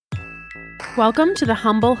Welcome to the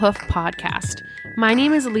Humble Hoof podcast. My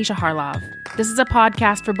name is Alicia Harlov. This is a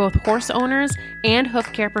podcast for both horse owners and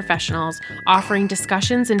hoof care professionals, offering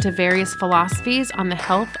discussions into various philosophies on the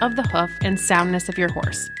health of the hoof and soundness of your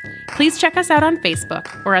horse. Please check us out on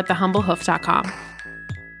Facebook or at thehumblehoof.com.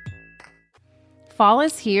 Fall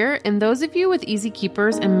is here, and those of you with easy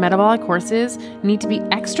keepers and metabolic horses need to be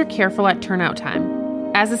extra careful at turnout time.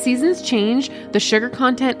 As the seasons change, the sugar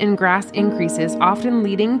content in grass increases, often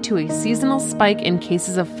leading to a seasonal spike in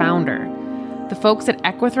cases of founder. The folks at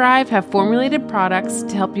Equithrive have formulated products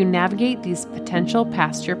to help you navigate these potential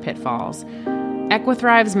pasture pitfalls.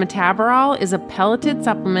 Equithrive's Metaborol is a pelleted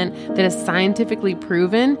supplement that is scientifically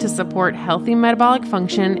proven to support healthy metabolic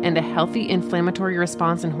function and a healthy inflammatory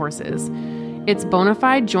response in horses. It's bona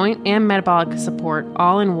fide joint and metabolic support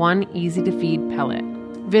all in one easy-to-feed pellet.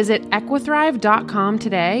 Visit equithrive.com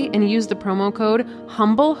today and use the promo code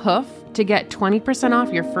HUMBLEHOOF to get 20%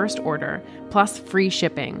 off your first order, plus free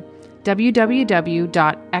shipping.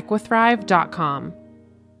 www.equithrive.com.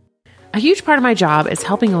 A huge part of my job is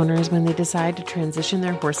helping owners when they decide to transition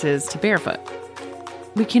their horses to barefoot.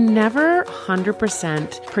 We can never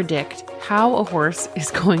 100% predict how a horse is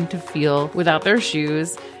going to feel without their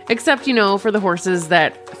shoes, except, for the horses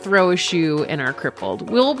that throw a shoe and are crippled.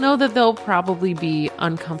 We'll know that they'll probably be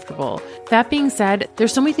uncomfortable. That being said,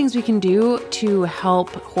 there's so many things we can do to help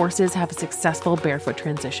horses have a successful barefoot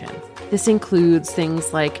transition. This includes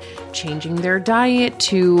things like changing their diet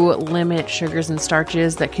to limit sugars and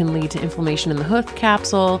starches that can lead to inflammation in the hoof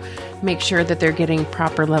capsule, make sure that they're getting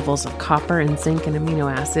proper levels of copper and zinc and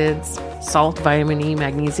amino acids, salt, vitamin E,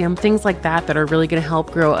 magnesium, things like that are really going to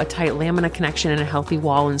help grow a tight lamina connection and a healthy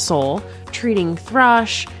wall and sole, treating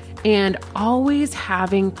thrush, and always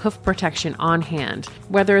having hoof protection on hand,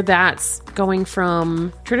 whether that's going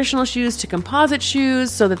from traditional shoes to composite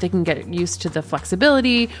shoes so that they can get used to the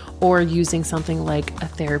flexibility, or using something like a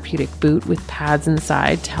therapeutic boot with pads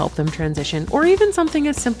inside to help them transition, or even something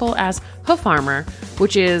as simple as hoof armor,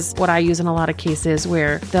 which is what I use in a lot of cases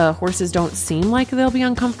where the horses don't seem like they'll be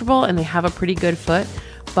uncomfortable and they have a pretty good foot,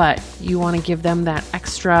 but you want to give them that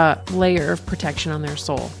extra layer of protection on their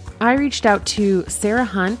sole. I reached out to Sarah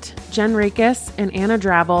Hunt, Jen Rakes, and Anna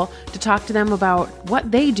Drabble to talk to them about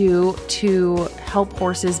what they do to help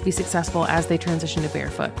horses be successful as they transition to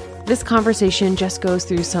barefoot. This conversation just goes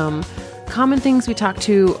through some common things we talk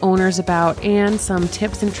to owners about and some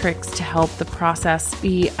tips and tricks to help the process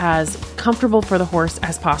be as comfortable for the horse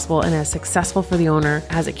as possible and as successful for the owner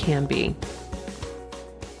as it can be.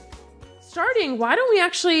 Starting, why don't we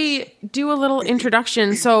actually do a little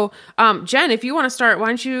introduction? So, Jen, if you want to start, why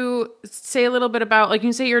don't you say a little bit about, you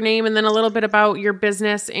can say your name and then a little bit about your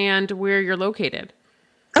business and where you're located.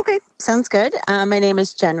 Okay, sounds good. My name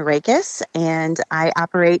is Jen Rakes, and I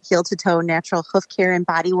operate Heel to Toe Natural Hoof Care and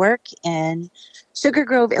Bodywork in Sugar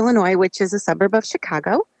Grove, Illinois, which is a suburb of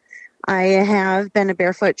Chicago. I have been a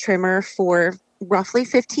barefoot trimmer for roughly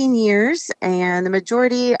 15 years, and the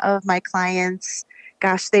majority of my clients,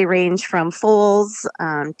 they range from foals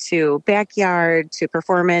to backyard to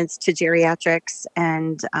performance to geriatrics,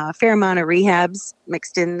 and a fair amount of rehabs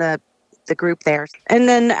mixed in the group there. And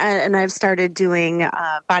then and I've started doing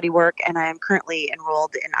body work, and I am currently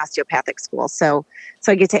enrolled in osteopathic school. So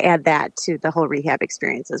I get to add that to the whole rehab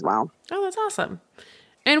experience as well. Oh, that's awesome.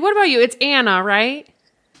 And what about you? It's Anna, right?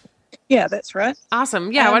 Yeah, that's right.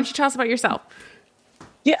 Awesome. Yeah, why don't you tell us about yourself?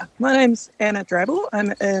 Yeah, my name's Anna Drabble.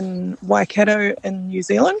 I'm in Waikato in New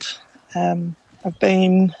Zealand. I've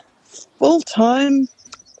been full-time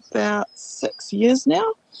about 6 years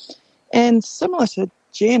now. And similar to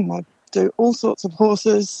Jen, I do all sorts of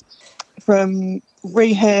horses, from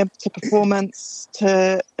rehab to performance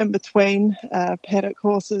to in-between paddock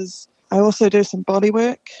horses. I also do some body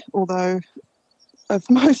work, although I've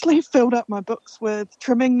mostly filled up my books with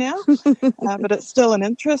trimming now, but it's still an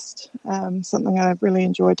interest, something I really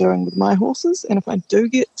enjoy doing with my horses. And if I do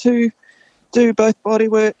get to do both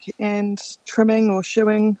bodywork and trimming or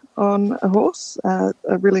shoeing on a horse, I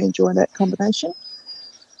really enjoy that combination.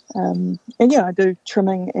 And yeah, I do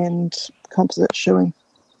trimming and composite shoeing.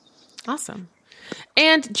 Awesome.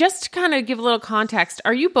 And just to kind of give a little context,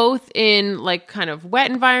 are you both in kind of wet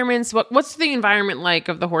environments? What's the environment like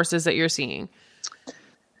of the horses that you're seeing?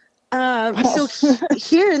 So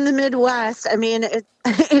here in the Midwest,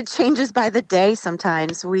 it changes by the day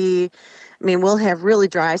sometimes. We'll have really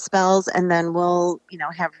dry spells, and then we'll,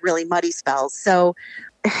 have really muddy spells. So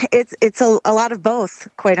it's a lot of both,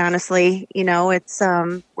 quite honestly. It's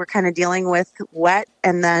we're kind of dealing with wet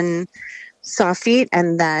and then soft feet,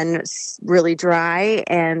 and then really dry,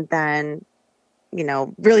 and then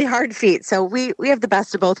really hard feet. So we have the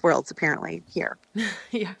best of both worlds apparently here.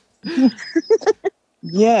 Yeah.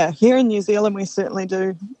 Yeah, here in New Zealand we certainly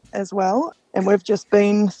do as well. And we've just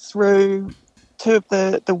been through two of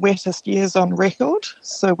the wettest years on record.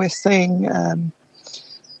 So we're seeing a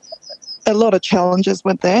lot of challenges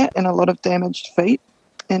with that and a lot of damaged feet.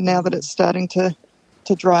 And now that it's starting to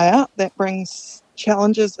dry out, that brings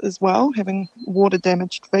challenges as well, having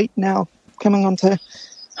water-damaged feet now coming onto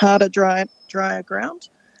harder, drier ground.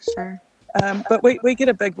 Sure. But we get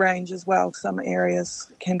a big range as well. Some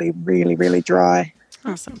areas can be really, really dry.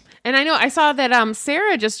 Awesome. And I know I saw that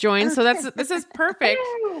Sarah just joined, so this is perfect.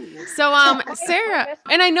 So Sarah,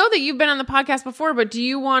 and I know that you've been on the podcast before, but do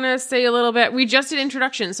you want to say a little bit? We just did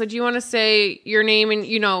introduction, so do you want to say your name and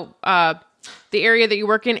the area that you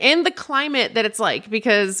work in and the climate that it's like?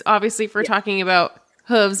 Because obviously, if we're talking about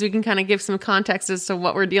hooves, we can kind of give some context as to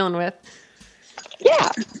what we're dealing with. Yeah,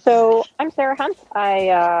 so I'm Sarah Hunt.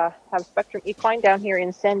 I have Spectrum Equine down here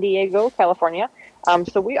in San Diego, California.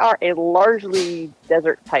 So we are a largely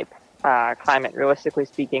desert type climate, realistically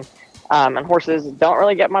speaking. And horses don't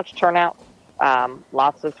really get much turnout.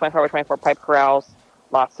 Lots of 24/24 pipe corrals,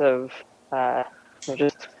 lots of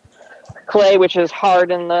just clay, which is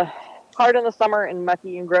hard in the summer and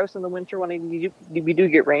mucky and gross in the winter when we do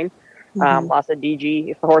get rain. Lots of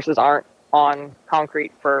DG. If the horses aren't on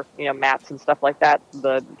concrete for mats and stuff like that,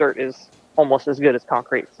 the dirt is almost as good as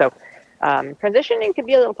concrete. So transitioning can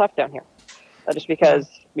be a little tough down here, just because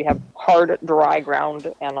we have hard, dry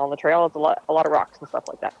ground, and on the trail it's a lot of rocks and stuff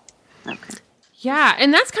like that. Okay. Yeah,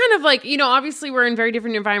 and that's kind of like, obviously we're in very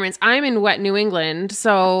different environments. I'm in wet New England,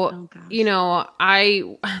 so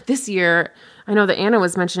this year, I know that Anna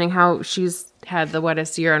was mentioning how she's had the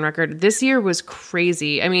wettest year on record. This year was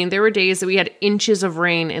crazy. I mean, there were days that we had inches of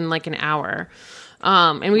rain in like an hour.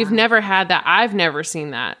 And we've never had that. I've never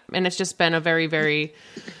seen that. And it's just been a very, very,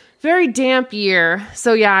 very damp year.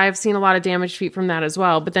 So yeah, I've seen a lot of damaged feet from that as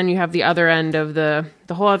well. But then you have the other end of the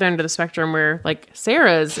whole other end of the spectrum where like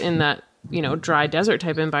Sarah's in that, dry desert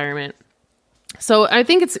type environment. So I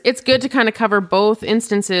think it's good to kind of cover both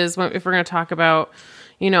instances if we're going to talk about,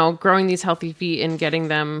 growing these healthy feet and getting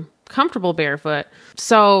them comfortable barefoot.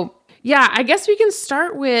 So yeah, I guess we can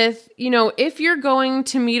start with, if you're going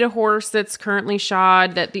to meet a horse that's currently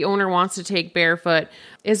shod that the owner wants to take barefoot,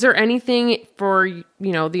 is there anything for,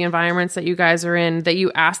 the environments that you guys are in that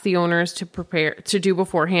you ask the owners to prepare to do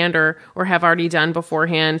beforehand or have already done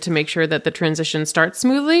beforehand to make sure that the transition starts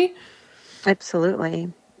smoothly?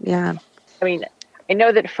 Absolutely. Yeah. I mean, I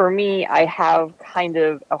know that for me, I have kind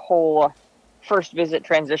of a whole first visit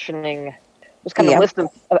transitioning, just kind of list of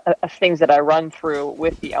things that I run through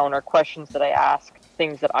with the owner, questions that I ask,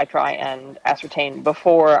 things that I try and ascertain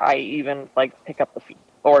before I even pick up the feet,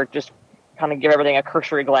 or just kind of give everything a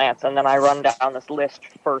cursory glance. And then I run down this list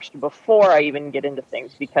first before I even get into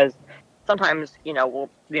things, because sometimes,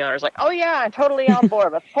 the owner's like, oh yeah, I'm totally on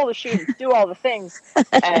board. Let's pull the shoes, do all the things.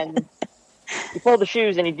 And you pull the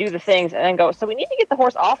shoes and you do the things and then go, so we need to get the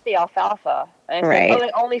horse off the alfalfa. And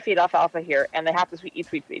they only feed alfalfa here, and they have to eat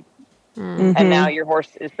sweet feed. Mm-hmm. And now your horse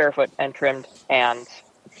is barefoot and trimmed, and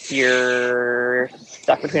you're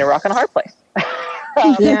stuck between a rock and a hard place.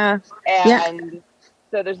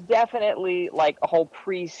 So there's definitely a whole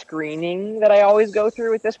pre-screening that I always go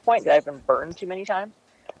through at this point that I've been burned too many times.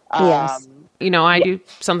 Yes. I do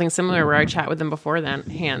something similar where I chat with them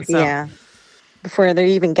beforehand. So. Yeah. Before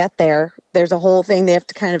they even get there, there's a whole thing they have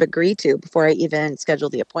to kind of agree to before I even schedule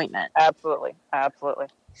the appointment. Absolutely.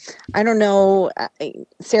 I don't know,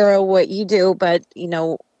 Sarah, what you do, but,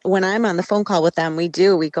 when I'm on the phone call with them, we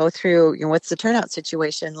go through, what's the turnout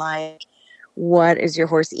situation like? What is your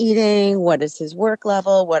horse eating? What is his work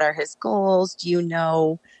level? What are his goals? Do you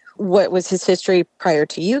know what was his history prior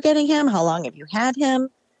to you getting him? How long have you had him?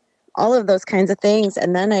 All of those kinds of things.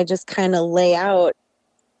 And then I just kind of lay out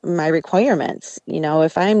my requirements.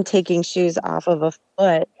 If I'm taking shoes off of a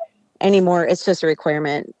foot anymore, it's just a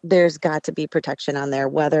requirement. There's got to be protection on there,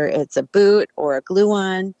 whether it's a boot or a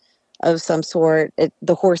glue-on of some sort.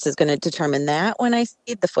 The horse is going to determine that when I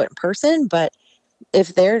see the foot in person. But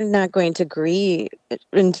if they're not going to agree,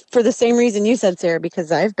 and for the same reason you said, Sarah,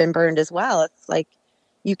 because I've been burned as well, it's like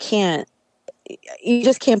you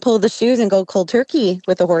just can't pull the shoes and go cold turkey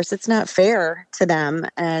with the horse. It's not fair to them.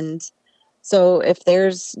 And so if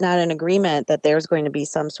there's not an agreement that there's going to be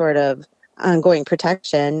some sort of ongoing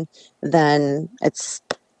protection, then it's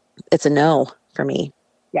a no for me.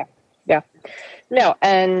 Yeah. No,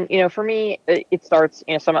 and for me, it starts.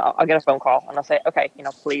 I'll get a phone call and I'll say, okay,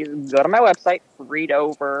 please go to my website, read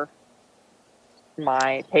over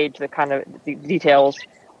my page that kind of details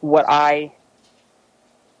what I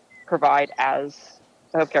provide as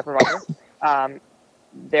a healthcare provider.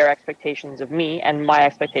 their expectations of me and my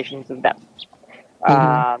expectations of them.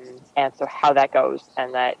 And so how that goes,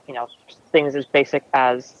 and that, things as basic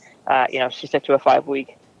as, she stick to a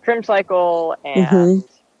 5-week trim cycle, and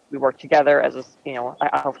we work together as a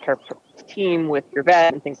healthcare team with your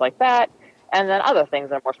vet and things like that. And then other things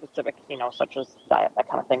that are more specific, such as diet, that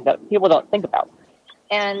kind of thing that people don't think about.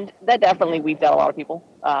 And that definitely weeds out a lot of people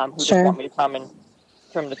who just want me to come and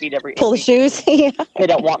trim the feet every 8 weeks. Pull the shoes. Yeah. They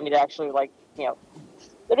don't want me to actually, they're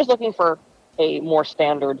just looking for a more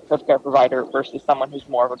standard healthcare provider versus someone who's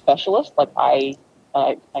more of a specialist. Like I'm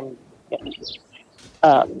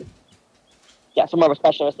so more of a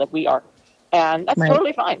specialist like we are. And that's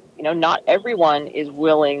totally fine. Not everyone is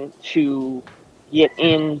willing to get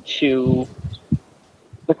into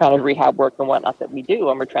the kind of rehab work and whatnot that we do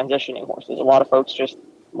when we're transitioning horses. A lot of folks just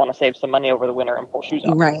want to save some money over the winter and pull shoes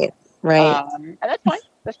off. Right. And that's fine.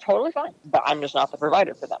 That's totally fine. But I'm just not the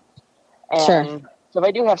provider for them. And so if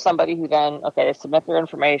I do have somebody who then, they submit their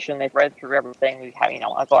information, they've read through everything, we have,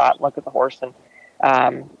 I go out and look at the horse and,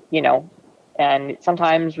 and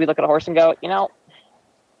sometimes we look at a horse and go,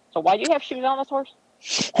 so why do you have shoes on this horse?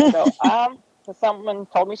 And I go, because someone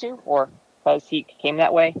told me to, or because he came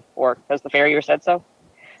that way, or because the farrier said so.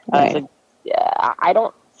 I said, I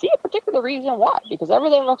don't see a particular reason why, because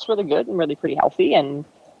everything looks really good and really pretty healthy. And,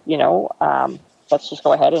 let's just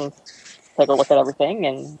go ahead and take a look at everything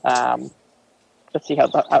and let's see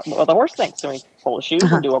what the horse thinks. So we pull the shoes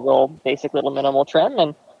and do a real basic little minimal trim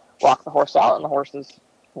and walk the horse out, and the horse is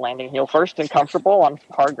landing heel first and comfortable on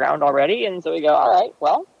hard ground already. And so we go, all right,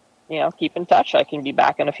 well, keep in touch. I can be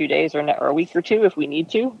back in a few days or a week or two if we need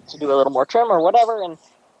to do a little more trim or whatever. And,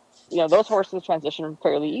 those horses transition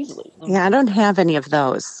fairly easily. Yeah, I don't have any of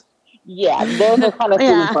those. Yeah, those are kind of few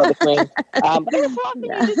and far between. But there's so often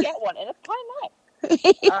you do get one, and it's kind of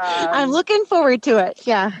nice. I'm looking forward to it.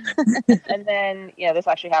 Yeah. And then, this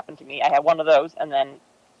actually happened to me. I had one of those, and then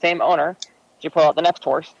same owner, she pulled out the next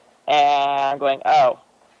horse, and I'm going, oh,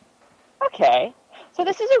 okay, so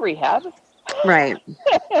this is a rehab. Right.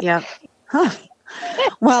 Yep. Huh.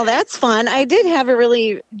 Well, that's fun. I did have a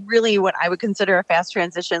really, really what I would consider a fast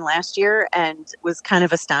transition last year, and was kind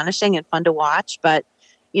of astonishing and fun to watch. But,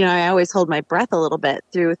 I always hold my breath a little bit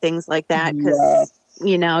through things like that because,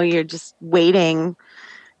 you're just waiting,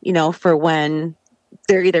 for when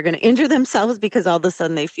they're either going to injure themselves because all of a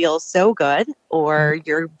sudden they feel so good, or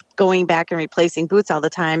you're going back and replacing boots all the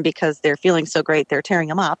time because they're feeling so great they're tearing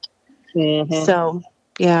them up. So,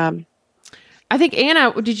 yeah. I think,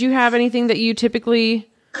 Anna, did you have anything that you typically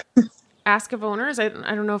ask of owners? I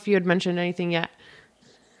don't know if you had mentioned anything yet.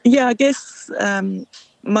 Yeah, I guess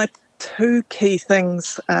my two key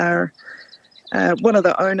things are what are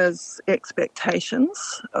the owner's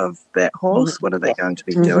expectations of that horse? What are they going to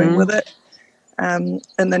be doing with it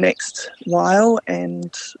in the next while?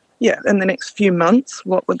 And, in the next few months,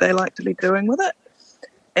 what would they like to be doing with it?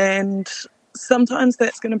 And sometimes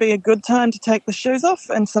that's going to be a good time to take the shoes off,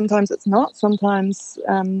 and sometimes it's not. Sometimes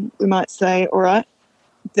we might say, all right,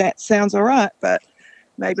 that sounds all right, but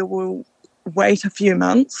maybe we'll wait a few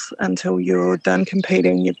months until you're done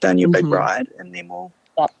competing, you've done your big ride, and then we'll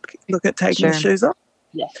look at taking the shoes off.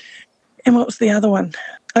 Yeah. And what was the other one?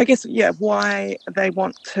 I guess, why they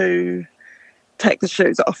want to take the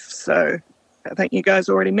shoes off. So I think you guys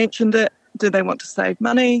already mentioned it. Do they want to save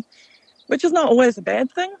money? Which is not always a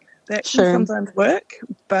bad thing. That can sometimes work,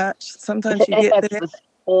 but sometimes you get that's the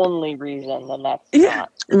only reason, then that's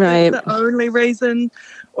not. Right. The only reason.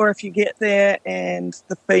 Or if you get there and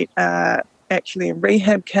the feet are actually a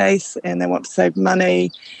rehab case and they want to save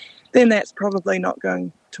money, then that's probably not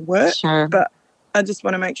going to work. Sure. But I just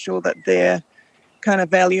want to make sure that their kind of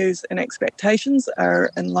values and expectations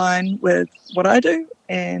are in line with what I do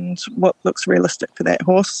and what looks realistic for that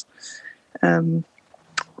horse.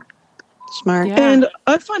 Smart. Yeah. And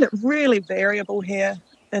I find it really variable here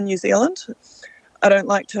in New Zealand. I don't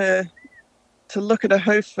like to look at a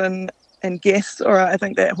hoof and guess, all right, I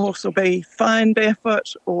think that horse will be fine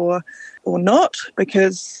barefoot or not,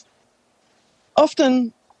 because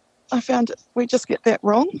often I found we just get that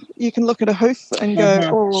wrong. You can look at a hoof and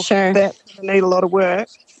go, that's going to need a lot of work.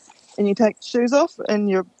 And you take the shoes off and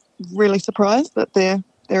you're really surprised that they're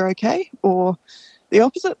okay. Or the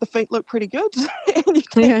opposite, the feet look pretty good and you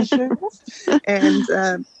take the shoes off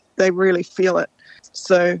and they really feel it.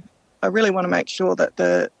 So I really want to make sure that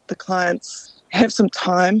the clients have some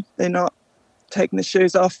time. They're not taking the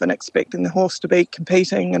shoes off and expecting the horse to be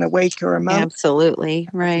competing in a week or a month. Absolutely,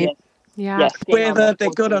 right. Yeah. Yes, Whether they're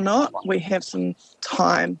good or not, we have some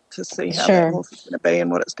time to see how that horse is going to be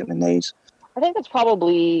and what it's going to need. I think that's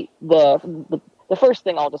probably the first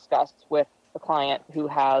thing I'll discuss with a client who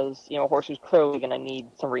has, a horse who's clearly going to need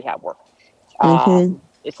some rehab work.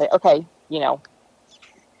 It's like, okay,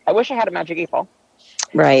 I wish I had a magic 8-ball.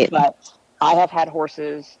 Right. But I have had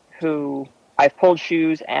horses who I've pulled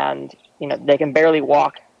shoes and, they can barely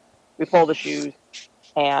walk. We pull the shoes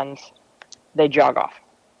and they jog off.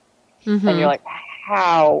 And you're like,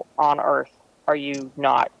 how on earth are you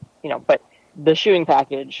not, but the shoeing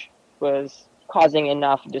package was causing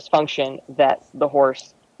enough dysfunction that the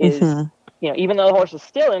horse is, even though the horse is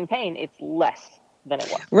still in pain, it's less than it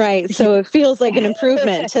was. Right. So it feels like an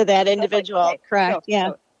improvement to that individual. Like, okay, So correct.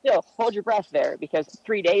 still hold your breath there, because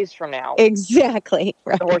 3 days from now, exactly,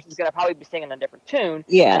 right, the horse is going to probably be singing a different tune.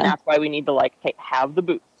 Yeah. And that's why we need to have the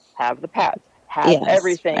boots, have the pads, have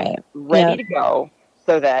everything ready to go,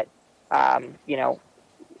 so that,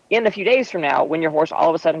 in a few days from now, when your horse all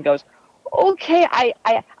of a sudden goes, okay,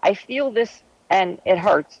 I feel this and it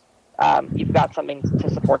hurts, you've got something to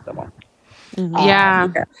support them on. I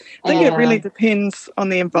think it really depends on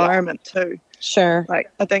the environment too. Sure.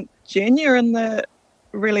 I think, Jen, you're in the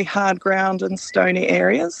really hard ground and stony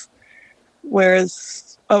areas,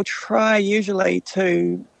 whereas I'll try usually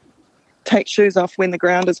to take shoes off when the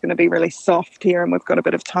ground is going to be really soft here and we've got a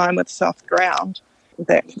bit of time with soft ground.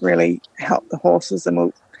 That can really help the horses, and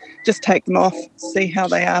we'll just take them off, see how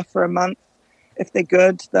they are for a month. If they're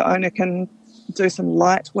good, the owner can do some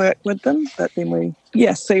light work with them, but then we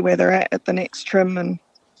see where they're at the next trim. And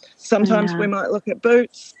sometimes we might look at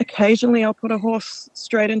boots. Occasionally I'll put a horse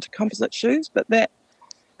straight into composite shoes, but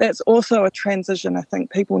that's also a transition. I think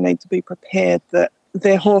people need to be prepared that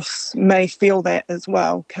their horse may feel that as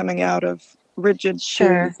well, coming out of rigid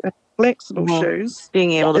shoes and flexible shoes.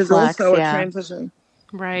 Being able to is flex, also a transition.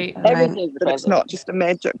 Right. Everything's but it's not just a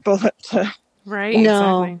magic bullet to... Right,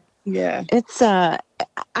 no. exactly. Yeah. It's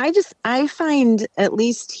I find, at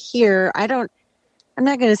least here, I'm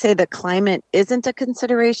not going to say the climate isn't a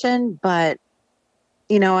consideration, but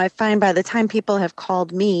I find by the time people have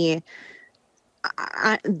called me,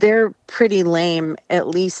 they're pretty lame, at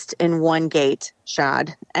least in one gait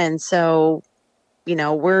shod. And so,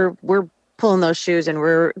 we're pulling those shoes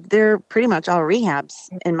and they're pretty much all rehabs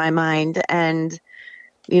in my mind. And,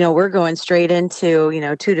 we're going straight into,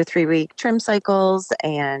 2 to 3 week trim cycles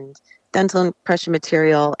and dental impression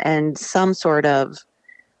material and some sort of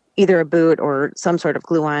either a boot or some sort of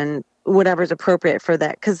glue on, whatever's appropriate for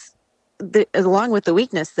that. Because along with the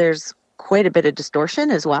weakness, there's quite a bit of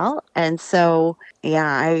distortion as well. And so,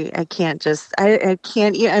 I can't just, I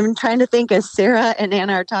can't, I'm trying to think as Sarah and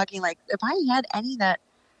Anna are talking, if I had any that,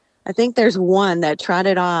 I think there's one that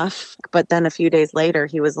trotted off, but then a few days later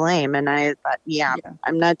he was lame. And I thought,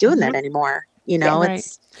 I'm not doing that anymore.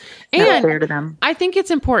 It's not fair to them. I think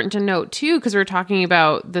it's important to note too, because we're talking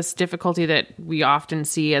about this difficulty that we often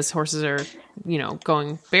see as horses are,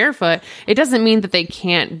 going barefoot. It doesn't mean that they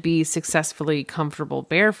can't be successfully comfortable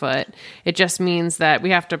barefoot. It just means that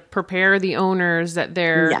we have to prepare the owners that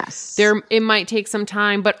it might take some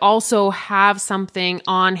time, but also have something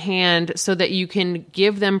on hand so that you can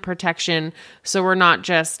give them protection. So we're not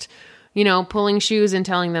just, pulling shoes and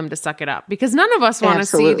telling them to suck it up, because none of us want to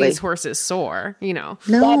see these horses sore, No.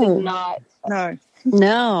 That is not.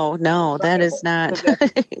 No, that is not.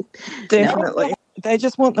 Definitely. They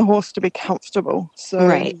just want the horse to be comfortable. So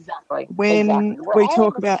when we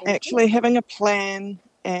talk about actually having a plan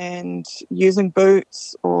and using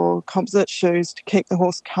boots or composite shoes to keep the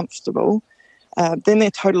horse comfortable, then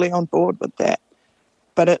they're totally on board with that.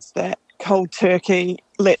 But it's that cold turkey,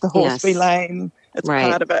 let the horse be lame. It's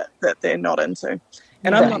part of it that they're not into.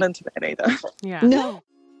 And I'm not into that either. Yeah. No.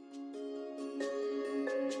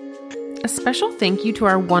 A special thank you to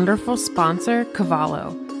our wonderful sponsor,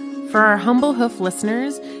 Cavallo. For our Humble Hoof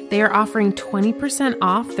listeners, they are offering 20%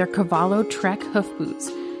 off their Cavallo Trek hoof boots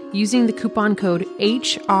using the coupon code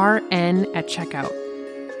HRN at checkout.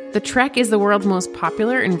 The Trek is the world's most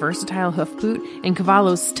popular and versatile hoof boot and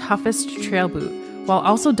Cavallo's toughest trail boot, while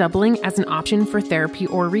also doubling as an option for therapy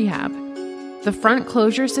or rehab. The front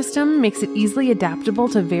closure system makes it easily adaptable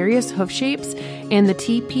to various hoof shapes, and the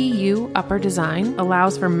TPU upper design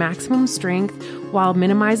allows for maximum strength while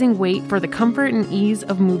minimizing weight for the comfort and ease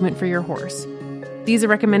of movement for your horse. These are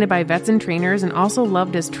recommended by vets and trainers and also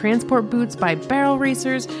loved as transport boots by barrel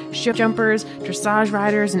racers, show jumpers, dressage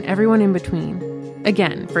riders, and everyone in between.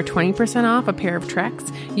 Again, for 20% off a pair of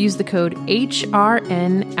Treks, use the code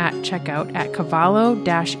HRN at checkout at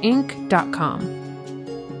cavallo-inc.com.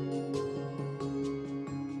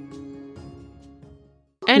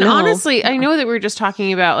 And honestly, I know that we're just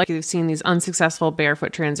talking about, like, we've seen these unsuccessful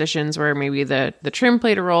barefoot transitions where maybe the trim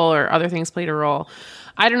played a role or other things played a role.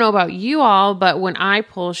 I don't know about you all, but when I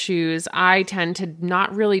pull shoes, I tend to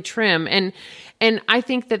not really trim. And I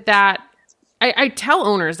think that I tell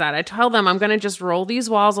owners that. I tell them I'm going to just roll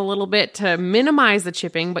these walls a little bit to minimize the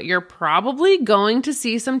chipping, but you're probably going to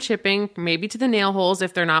see some chipping, maybe to the nail holes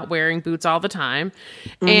if they're not wearing boots all the time.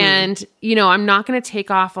 Mm-hmm. And, I'm not going to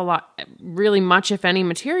take off really much, if any,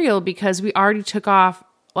 material, because we already took off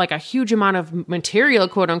like a huge amount of material,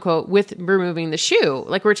 quote unquote, with removing the shoe.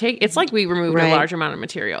 Like it's like we removed a large amount of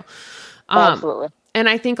material. Absolutely. And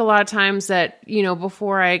I think a lot of times that,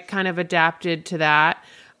 before I kind of adapted to that,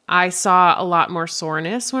 I saw a lot more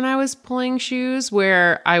soreness when I was pulling shoes,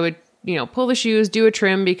 where I would, pull the shoes, do a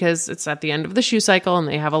trim because it's at the end of the shoe cycle and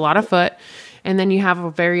they have a lot of foot. And then you have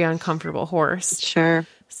a very uncomfortable horse. Sure.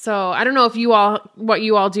 So I don't know what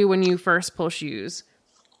you all do when you first pull shoes.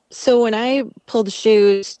 So when I pull the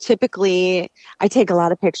shoes, typically I take a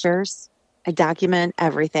lot of pictures. I document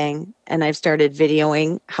everything, and I've started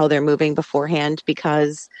videoing how they're moving beforehand,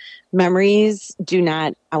 because memories do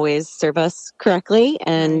not always serve us correctly.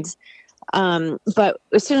 And, but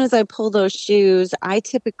as soon as I pull those shoes, I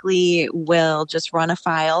typically will just run a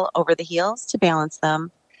file over the heels to balance them.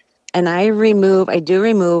 And I do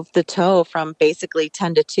remove the toe from basically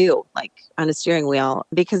 10 to 2, like on a steering wheel,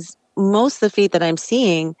 because most of the feet that I'm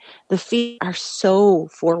seeing, the feet are so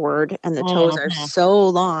forward and the toes are so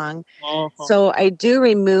long. So I do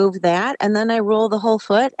remove that, and then I roll the whole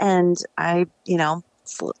foot, and I,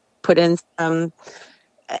 put in some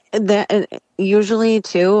that. Usually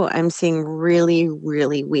too, I'm seeing really,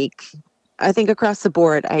 really weak. I think across the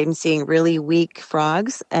board, I'm seeing really weak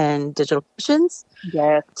frogs and digital cushions.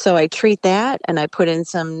 Yeah. So I treat that, and I put in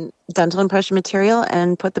some dental impression material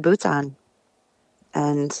and put the boots on,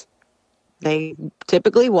 and they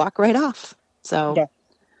typically walk right off. So,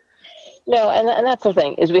 no, and that's the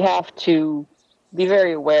thing, is we have to be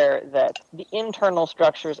very aware that the internal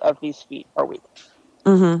structures of these feet are weak.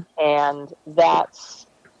 Mm-hmm. And that's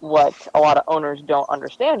what a lot of owners don't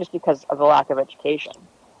understand, just because of the lack of education.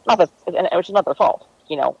 Which is not their fault.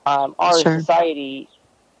 Our society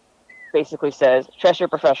basically says, trust your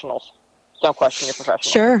professionals. Don't question your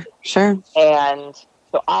professionals. Sure. And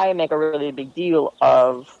so I make a really big deal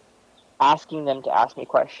of asking them to ask me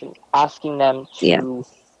questions, asking them to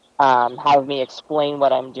have me explain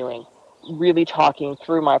what I'm doing, really talking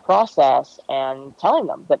through my process and telling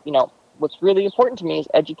them that, what's really important to me is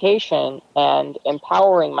education and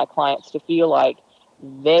empowering my clients to feel like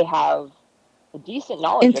they have a decent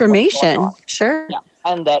knowledge information. Of what's going on. Sure. Yeah.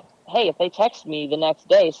 And that, hey, if they text me the next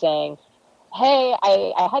day saying, hey,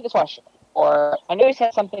 I had this question, or I noticed you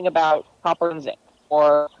had something about copper and zinc,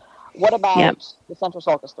 or what about the central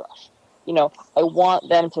sulcus thrush? I want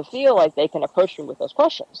them to feel like they can approach me with those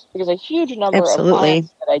questions, because a huge number of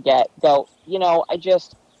clients that I get go,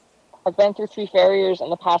 I've been through 3 farriers in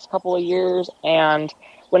the past couple of years, and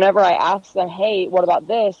whenever I ask them, hey, what about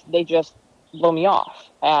this? They just blow me off.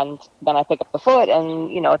 And then I pick up the foot, and,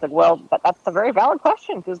 it's like, well, that's a very valid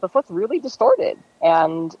question, because the foot's really distorted,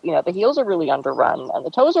 and, the heels are really underrun, and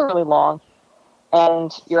the toes are really long,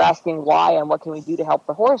 and you're asking why and what can we do to help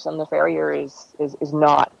the horse, and the farrier is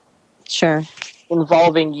not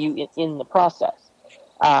involving you in the process.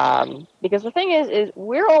 Because the thing is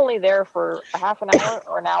we're only there for a half an hour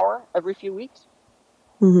or an hour every few weeks.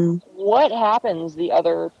 Mm-hmm. What happens the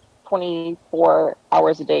other 24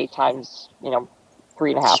 hours a day times, 3.5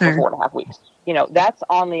 or 4.5 weeks? That's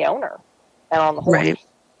on the owner and on the horse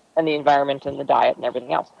and the environment and the diet and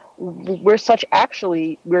everything else. We're such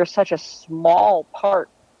a small part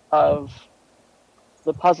of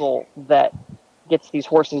the puzzle that gets these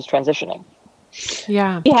horses transitioning.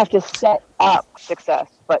 Yeah. We have to set up success,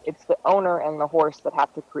 but it's the owner and the horse that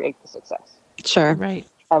have to create the success. Sure. Right.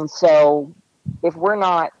 And so if we're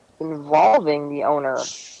not involving the owner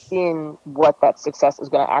in what that success is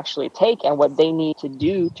going to actually take and what they need to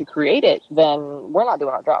do to create it, then we're not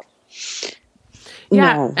doing our job.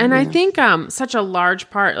 Yeah. No. And I think such a large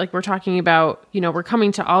part, like we're talking about, we're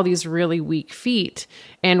coming to all these really weak feet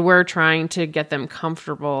and we're trying to get them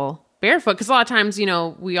comfortable barefoot. Because a lot of times,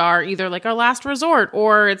 we are either like our last resort,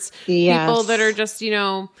 or it's people that are just,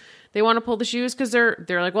 they want to pull the shoes because they're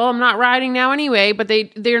like, well, I'm not riding now anyway, but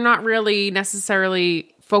they're not really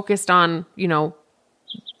necessarily focused on,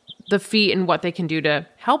 the feet and what they can do to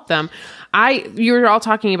help them. You're all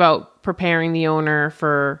talking about preparing the owner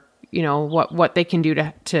for what they can do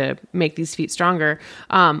to make these feet stronger.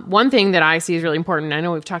 One thing that I see is really important, I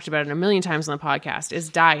know we've talked about it a million times on the podcast, is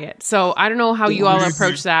diet. So I don't know how you all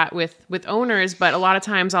approach that with owners, but a lot of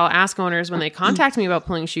times I'll ask owners when they contact me about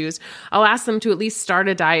pulling shoes, I'll ask them to at least start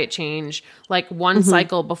a diet change, like one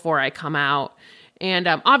cycle before I come out. And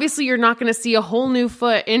obviously you're not going to see a whole new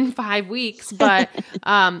foot in 5 weeks, but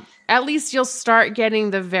at least you'll start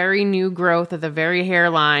getting the very new growth of the very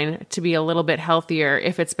hairline to be a little bit healthier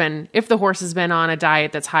if the horse has been on a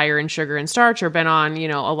diet that's higher in sugar and starch, or been on,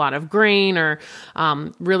 a lot of grain, or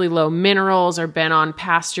really low minerals, or been on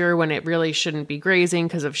pasture when it really shouldn't be grazing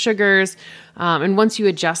because of sugars. And once you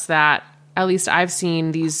adjust that, at least I've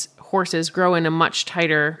seen these horses grow in a much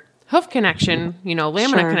tighter hoof connection,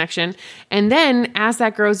 lamina connection. And then as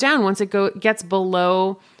that grows down, once it gets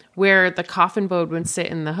below where the coffin bone would sit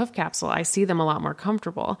in the hoof capsule, I see them a lot more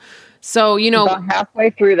comfortable. So, about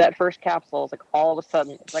halfway through that first capsule, it's like all of a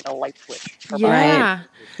sudden it's like a light switch. Yeah.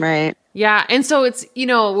 Right. Yeah. And so it's, when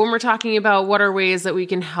we're talking about what are ways that we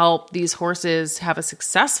can help these horses have a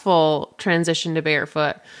successful transition to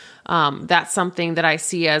barefoot, that's something that I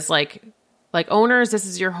see as like owners, this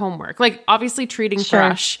is your homework. Like obviously treating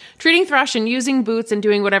thrush and using boots and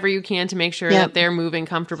doing whatever you can to make sure that they're moving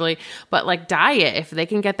comfortably. But like diet, if they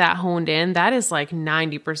can get that honed in, that is like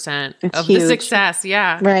 90% of the success.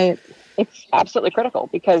 Yeah. Right. It's absolutely critical,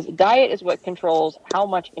 because diet is what controls how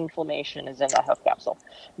much inflammation is in the hoof capsule.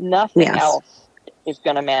 Nothing else is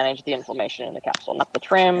going to manage the inflammation in the capsule. Not the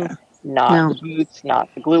trim, not the boots,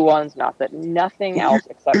 not the glue ones, nothing else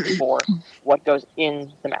except for what goes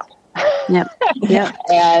in the mouth. Yep.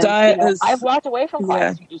 And I've walked away from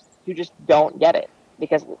clients who just don't get it,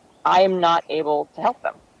 because I am not able to help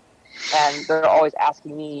them, and they're always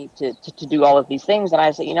asking me to do all of these things, and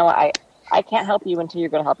I say, I can't help you until you're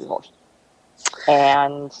going to help your horse.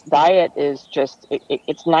 And diet is just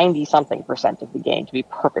it's 90-something% of the game, to be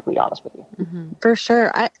perfectly honest with you. Mm-hmm. For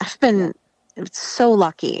sure. I've been so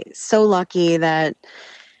lucky that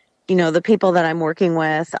the people that I'm working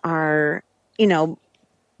with are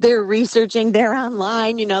they're researching, they're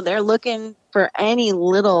online, they're looking for any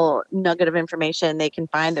little nugget of information they can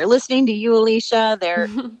find. They're listening to you, Alicia. They're,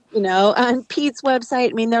 on Pete's website.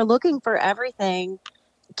 I mean, they're looking for everything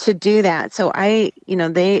to do that. So they're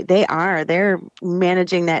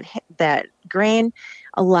managing that grain.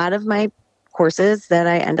 A lot of my horses that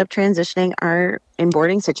I end up transitioning are in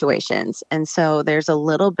boarding situations. And so there's a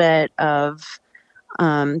little bit of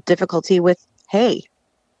difficulty with hay,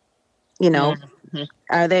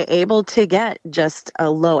 Are they able to get just a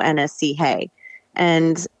low NSC hay?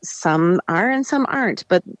 And some are and some aren't,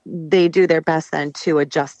 but they do their best then to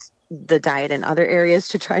adjust the diet in other areas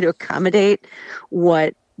to try to accommodate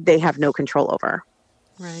what they have no control over.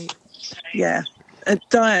 Right. Yeah. A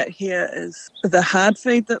diet here is the hard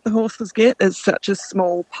feed that the horses get is such a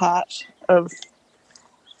small part of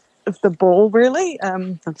the ball, really.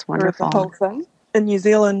 That's wonderful. The whole thing. In New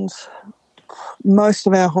Zealand, most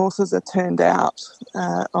of our horses are turned out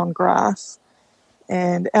on grass,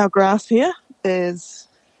 and our grass here is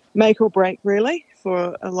make or break, really,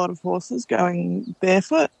 for a lot of horses going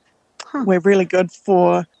barefoot. We're really good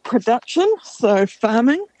for production, so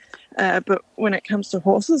farming, but when it comes to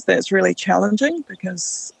horses, that's really challenging,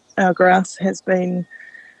 because our grass has been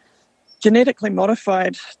genetically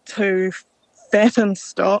modified to fatten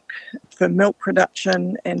stock for milk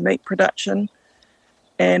production and meat production.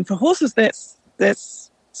 And for horses,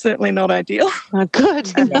 that's certainly not ideal. Not good.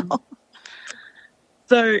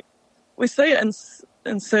 So we see it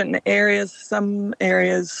in certain areas, some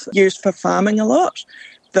areas used for farming a lot.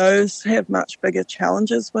 Those have much bigger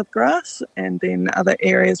challenges with grass. And then other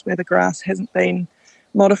areas where the grass hasn't been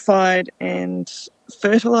modified and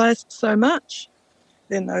fertilised so much,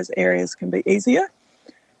 then those areas can be easier.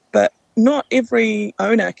 But not every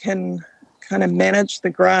owner can kind of manage the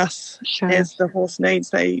grass as the horse needs.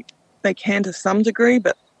 They can to some degree,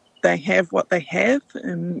 but they have what they have,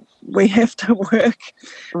 and we have to work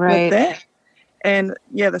with that. And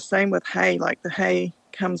the same with hay. Like the hay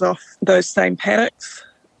comes off those same paddocks.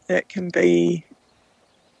 It can be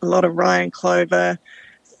a lot of rye and clover,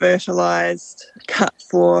 fertilised, cut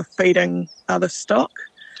for feeding other stock.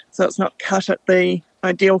 So it's not cut at the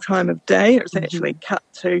ideal time of day. It's actually cut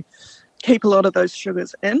to keep a lot of those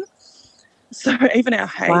sugars in. So even our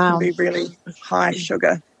hay can be really high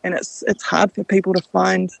sugar, and it's hard for people to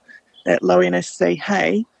find that low NSC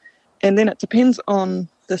hay. And then it depends on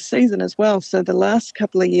the season as well. So the last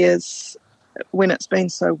couple of years, when it's been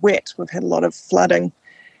so wet, we've had a lot of flooding,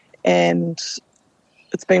 and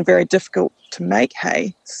it's been very difficult to make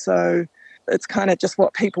hay. So it's kind of just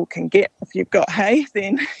what people can get. If you've got hay,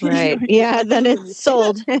 then right. Yeah, then it's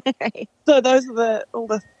sold. So those are all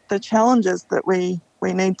the challenges that we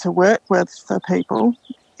need to work with for people.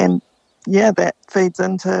 And yeah, that feeds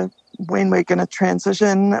into when we're going to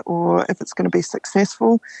transition or if it's going to be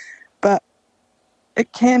successful. But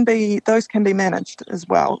those can be managed as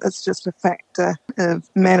well. It's just a factor of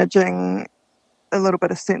managing a little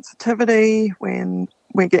bit of sensitivity when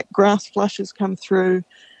we get grass flushes come through,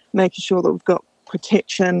 making sure that we've got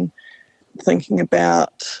protection, thinking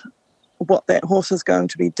about what that horse is going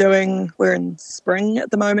to be doing. We're in spring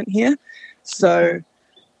at the moment here, so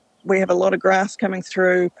we have a lot of grass coming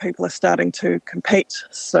through. People are starting to compete.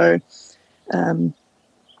 So,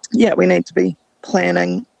 we need to be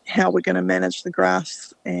planning how we're going to manage the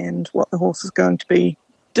grass and what the horse is going to be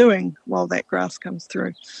doing while that grass comes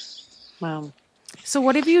through. Wow. So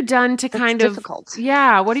what have you done to what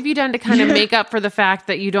have you done to kind of make up for the fact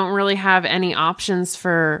that you don't really have any options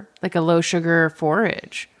for like a low sugar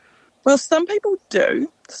forage? Well, some people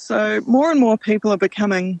do. So more and more people are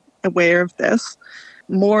becoming aware of this.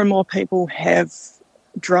 More and more people have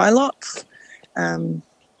dry lots to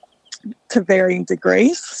varying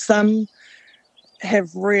degrees. Some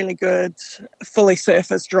have really good fully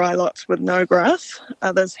surfaced dry lots with no grass.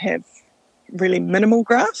 Others have really minimal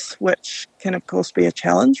grass, which can of course be a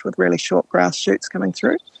challenge with really short grass shoots coming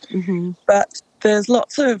through. Mm-hmm. But there's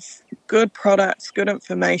lots of good products, good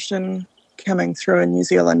information coming through in New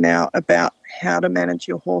Zealand now about how to manage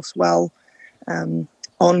your horse well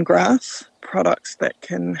on grass, products that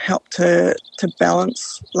can help to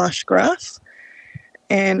balance lush grass.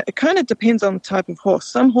 And it kind of depends on the type of horse.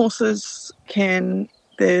 Some horses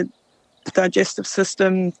their digestive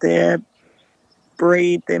system, their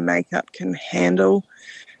breed, their makeup can handle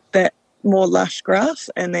that more lush grass,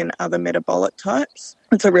 and then other metabolic types,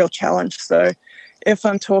 it's a real challenge. So if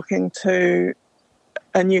I'm talking to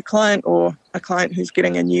a new client or a client who's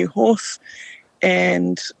getting a new horse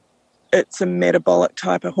and it's a metabolic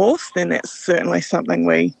type of horse, then that's certainly something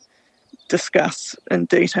we discuss in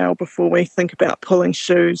detail before we think about pulling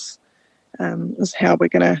shoes, is how we're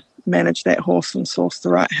going to manage that horse and source the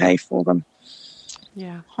right hay for them.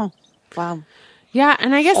 Yeah. Huh. Wow. Yeah.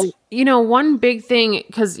 And I guess, one big thing,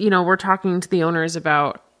 because, we're talking to the owners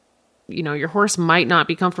about, your horse might not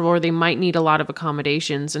be comfortable or they might need a lot of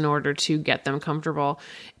accommodations in order to get them comfortable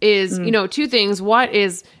is, two things. One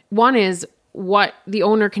is what the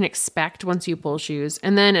owner can expect once you pull shoes.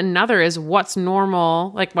 And then another is what's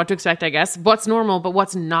normal, like what to expect, I guess, what's normal, but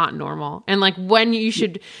what's not normal. And like when you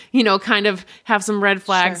should, kind of have some red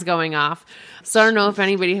flags going off. So I don't know if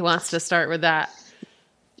anybody wants to start with that.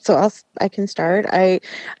 So I can start.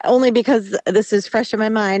 Only because this is fresh in my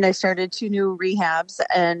mind, I started 2 new rehabs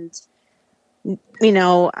and,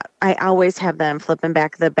 I always have them flipping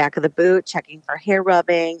back the back of the boot, checking for hair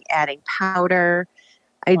rubbing, adding powder.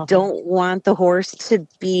 I don't want the horse to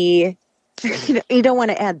be, you don't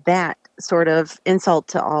want to add that sort of insult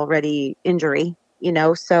to already injury,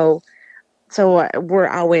 so we're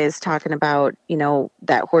always talking about,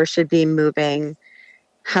 that horse should be moving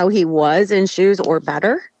how he was in shoes or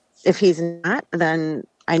better. If he's not, then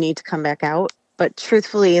I need to come back out. But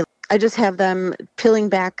truthfully, I just have them peeling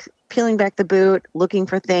back the boot, looking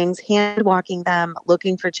for things, hand walking them,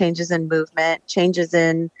 looking for changes in movement, changes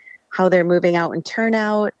in how they're moving out and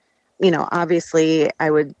turnout. Obviously I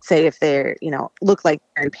would say if they're, look like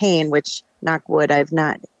they're in pain, which knock wood, I've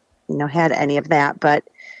not, had any of that, but,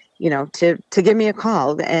 to give me a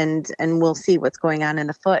call and we'll see what's going on in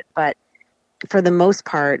the foot. But for the most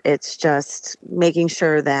part, it's just making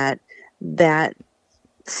sure that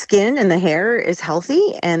skin and the hair is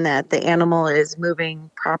healthy and that the animal is moving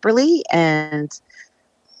properly and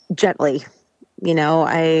gently.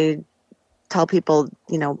 I tell people,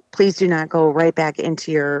 please do not go right back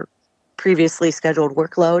into your previously scheduled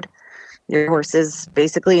workload. Your horse is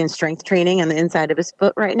basically in strength training on the inside of his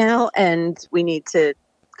foot right now, and we need to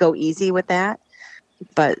go easy with that.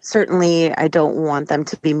 But certainly I don't want them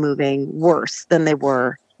to be moving worse than they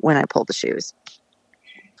were when I pulled the shoes.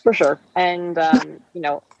 For sure. And,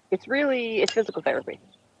 it's physical therapy.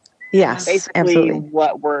 Yes, basically absolutely.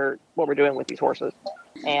 what we're doing with these horses.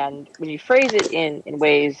 And when you phrase it in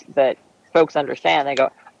ways that folks understand, they go,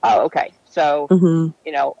 oh, okay. So,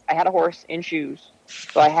 I had a horse in shoes.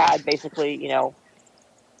 So I had basically,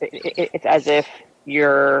 it's as if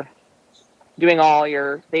you're doing all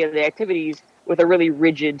your daily activities with a really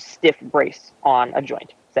rigid, stiff brace on a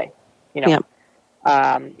joint, say,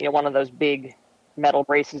 one of those big metal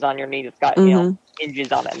braces on your knee that's got,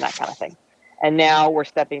 hinges on it and that kind of thing. And now we're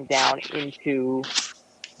stepping down into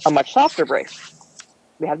a much softer brace.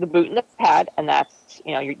 We have the boot and the pad, and that's,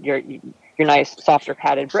 you're your nice, softer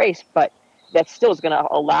padded brace, but that still is going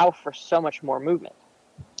to allow for so much more movement.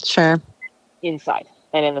 Sure. Inside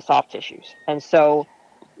and in the soft tissues. And so,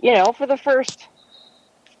 for the first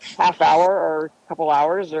half hour or couple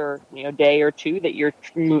hours or, day or two that you're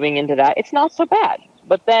moving into that, it's not so bad.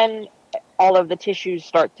 But then all of the tissues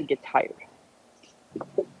start to get tired.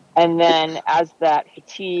 And then as that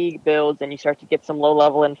fatigue builds and you start to get some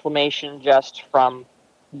low-level inflammation just from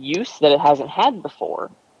use that it hasn't had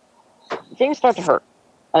before, things start to hurt.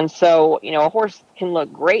 And so, a horse can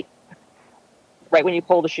look great right when you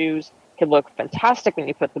pull the shoes, can look fantastic when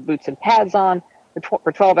you put the boots and pads on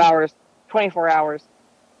for 12 hours, 24 hours,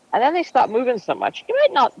 and then they stop moving so much. You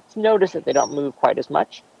might not notice that they don't move quite as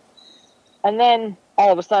much. And then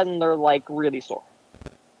all of a sudden they're like really sore.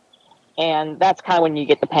 And that's kind of when you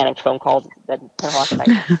get the panicked phone calls that 10 o'clock at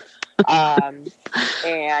night.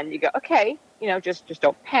 And you go, okay, just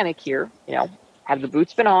don't panic here. Have the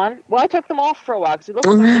boots been on? Well, I took them off for a while because it looked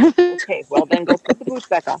like okay, well then go put the boots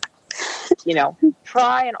back on.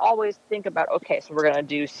 Try and always think about, okay, so we're going to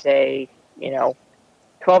do, say, 12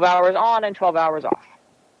 hours on and 12 hours off,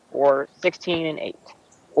 or 16 and 8,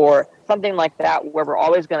 or something like that, where we're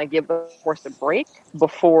always going to give the horse a break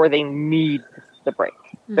before they need the break.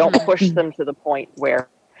 Don't push them to the point where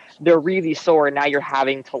they're really sore and now you're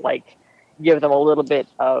having to give them a little bit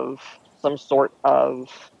of some sort of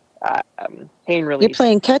pain relief. You're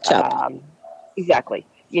playing catch up. Exactly.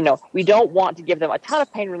 We don't want to give them a ton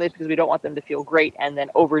of pain relief because we don't want them to feel great and then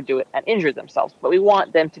overdo it and injure themselves. But we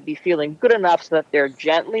want them to be feeling good enough so that they're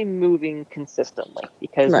gently moving consistently,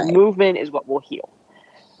 because movement is what will heal.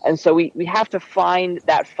 And so we have to find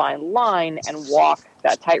that fine line and walk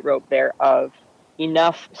that tightrope there of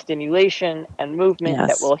enough stimulation and movement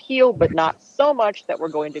that will heal, but not so much that we're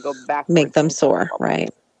going to go back. Make them sore, right?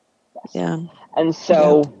 Yes. Yeah. And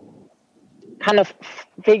so kind of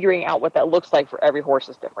figuring out what that looks like for every horse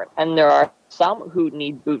is different. And there are some who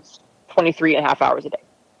need boots 23 and a half hours a day.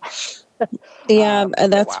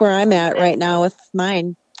 And that's where I'm at right now with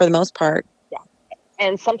mine for the most part. Yeah.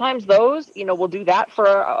 And sometimes those, we'll do that for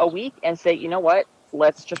a week and say, you know what,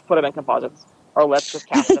 let's just put them in composites. Or let's just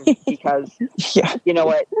cast them because, you know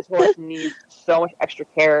what, this horse needs so much extra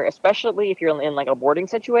care, especially if you're in a boarding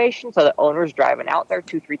situation. So the owner's driving out there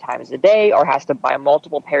 2-3 times a day or has to buy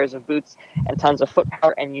multiple pairs of boots and tons of foot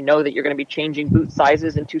power. And you know that you're going to be changing boot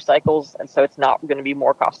sizes in 2 cycles. And so it's not going to be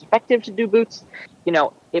more cost effective to do boots.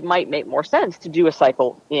 It might make more sense to do a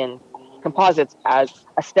cycle in composites as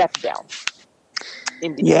a step down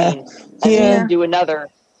in between. And then do another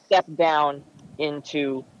step down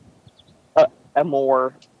into a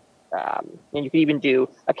more, and you could even do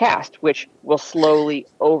a cast, which will slowly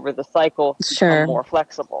over the cycle become more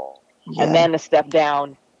flexible, and then a step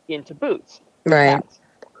down into boots, pads,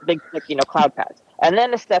 big, cloud pads, and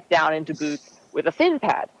then a step down into boots with a thin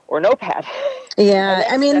pad or no pad. Yeah,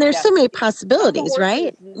 I mean, there's so many possibilities,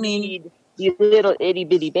 right? I mean, these little itty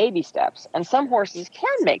bitty baby steps, and some horses can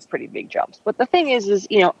make pretty big jumps. But the thing is,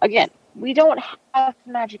 again, we don't have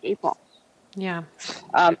magic 8 ball. Yeah.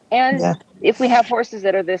 If we have horses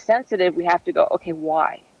that are this sensitive, we have to go, okay,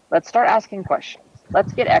 why? Let's start asking questions.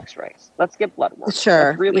 Let's get x-rays. Let's get blood work. Sure.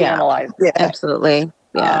 Let's really analyze this. Yeah, absolutely.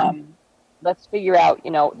 Yeah. Let's figure out,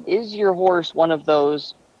 is your horse one of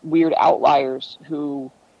those weird outliers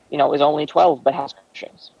who, is only 12 but has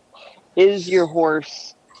questions? Is your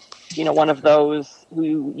horse, one of those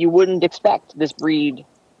who you wouldn't expect this breed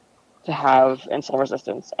to have insulin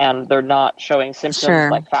resistance, and they're not showing symptoms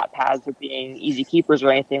like fat pads or being easy keepers or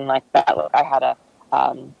anything like that? Look, I had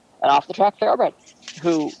an off-the-track thoroughbred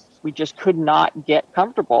who we just could not get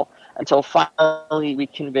comfortable until finally we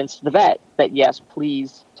convinced the vet that, yes,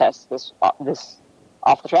 please test this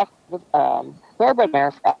off-the-track thoroughbred mare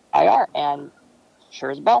for IR, and sure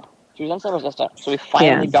as hell, she was insulin resistant. So we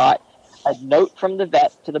finally got a note from the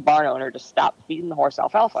vet to the barn owner to stop feeding the horse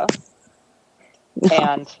alfalfa,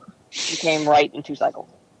 and she came right in 2 cycles.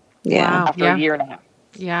 Yeah. After a year and a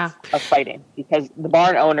half. Of fighting, because the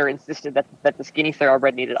barn owner insisted that the skinny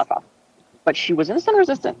thoroughbred needed alfalfa, but she was insulin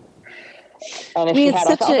resistant. And if she had it's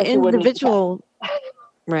such alfalfa, an individual,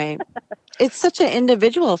 right? It's such an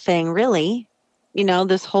individual thing, really.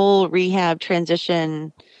 This whole rehab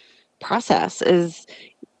transition process is.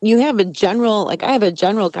 You have a general, I have a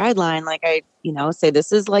general guideline, I say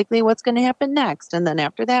this is likely what's going to happen next. And then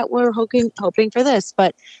after that, we're hoping for this.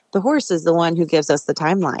 But the horse is the one who gives us the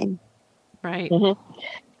timeline. Right. Mm-hmm.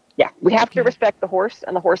 Yeah. We have to respect the horse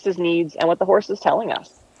and the horse's needs and what the horse is telling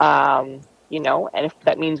us. And if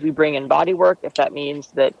that means we bring in body work, if that means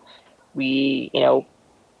that we,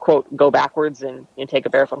 quote, go backwards and take a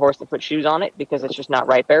barefoot horse and put shoes on it because it's just not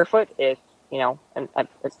right barefoot, if and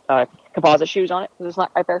composite shoes on it because it's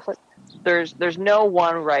not right barefoot. There's no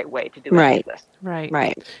one right way to do any of this.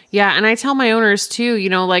 Right. Yeah, and I tell my owners too,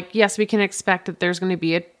 yes, we can expect that there's going to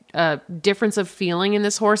be a difference of feeling in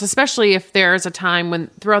this horse, especially if there's a time when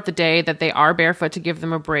throughout the day that they are barefoot to give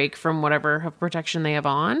them a break from whatever hoof protection they have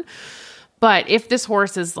on. But if this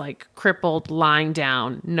horse is like crippled, lying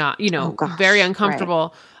down, not, very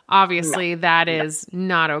uncomfortable, obviously that is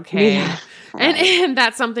not okay. Yeah. And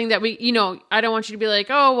that's something that we, I don't want you to be like,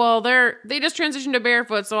 oh, well, they just transitioned to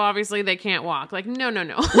barefoot, so obviously they can't walk. Like, no. No,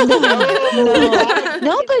 but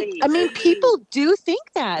I mean, people do think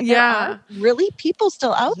that. There are really people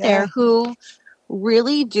still out there who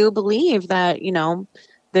really do believe that,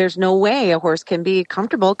 there's no way a horse can be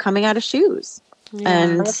comfortable coming out of shoes. Yeah.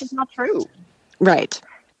 And this is not true. Right.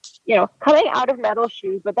 Coming out of metal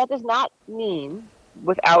shoes, but that does not mean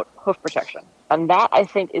without hoof protection. And that, I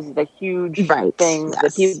think, is the huge thing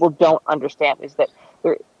that people don't understand, is that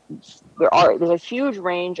there's a huge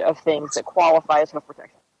range of things that qualify as hoof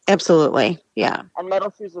protection. Absolutely. Yeah. And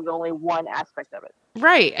metal shoes is only one aspect of it.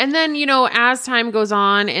 Right. And then, as time goes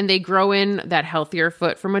on and they grow in that healthier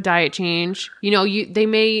foot from a diet change, they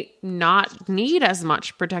may not need as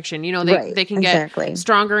much protection. They can get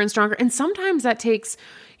stronger and stronger. And sometimes that takes,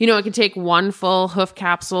 it can take one full hoof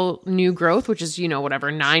capsule new growth, which is,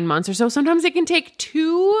 9 months or so. Sometimes it can take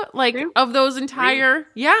two, of those entire,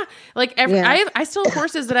 I still have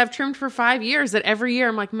horses that I've trimmed for 5 years that every year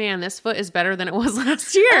I'm like, man, this foot is better than it was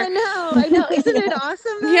last year. I know. Isn't it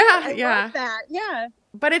awesome? Though? I love that. Yeah.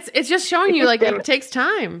 But it's just showing you it takes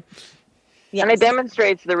time. Yes. And it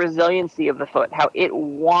demonstrates the resiliency of the foot, how it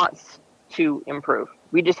wants to improve.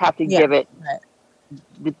 We just have to give it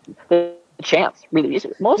the chance, really.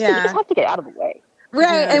 Mostly you just have to get out of the way.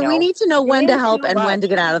 Right. And we need to know when to help and when to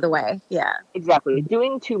get out of the way. Yeah. Exactly.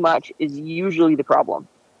 Doing too much is usually the problem.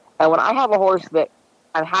 And when I have a horse that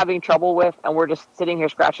I'm having trouble with and we're just sitting here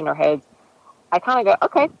scratching our heads, I kind of go,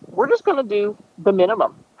 okay, we're just going to do the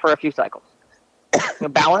minimum for a few cycles.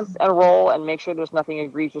 Balance and roll and make sure there's nothing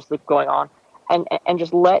egregiously going on, and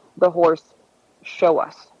just let the horse show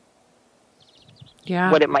us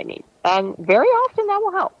what it might need. And very often that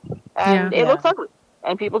will help. And it looks ugly.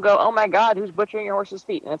 And people go, oh my God, who's butchering your horse's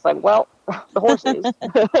feet? And it's like, well, the horse is.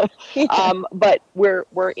 But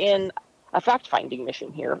we're in a fact-finding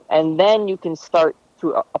mission here. And then you can start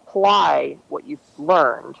to apply what you've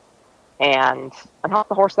learned and help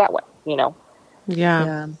the horse that way,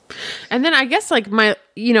 Yeah. And then I guess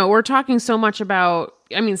we're talking so much about,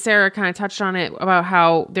 Sarah kind of touched on it about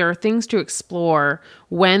how there are things to explore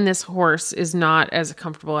when this horse is not as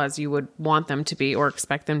comfortable as you would want them to be or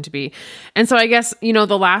expect them to be. And so I guess,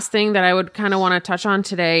 the last thing that I would kind of want to touch on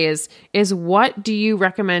today is what do you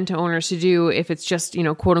recommend to owners to do if it's just,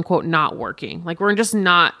 quote unquote, not working? Like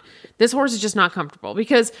this horse is just not comfortable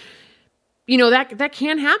because that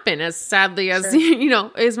can happen as sadly as,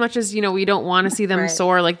 as much as, we don't want to see them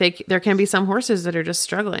sore. There can be some horses that are just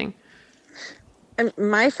struggling. And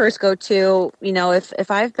my first go-to,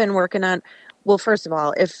 if I've been working on, well, first of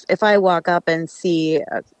all, if I walk up and see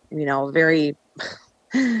a, very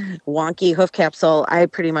wonky hoof capsule, I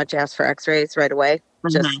pretty much ask for x-rays right away.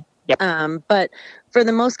 But for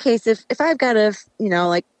the most case, if I've got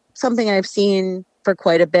something I've seen for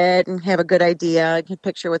quite a bit and have a good idea, I can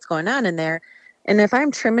picture what's going on in there. And if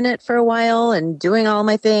I'm trimming it for a while and doing all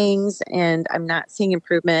my things and I'm not seeing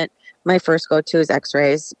improvement, my first go-to is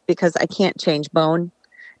x-rays because I can't change bone.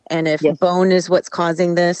 And if bone is what's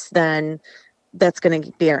causing this, then that's going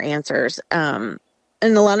to be our answers. And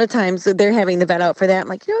a lot of times they're having the vet out for that. I'm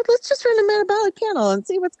like, let's just run a metabolic panel and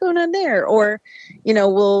see what's going on there. Or,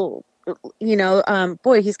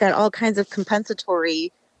 boy, he's got all kinds of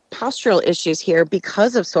compensatory postural issues here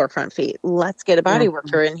because of sore front feet. Let's get a body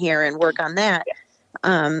worker in here and work on that.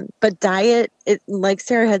 But diet, like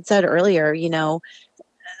Sarah had said earlier,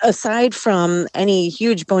 aside from any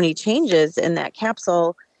huge bony changes in that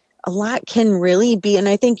capsule, a lot can really be, and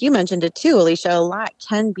I think you mentioned it too, Alicia, a lot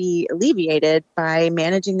can be alleviated by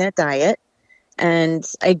managing that diet. And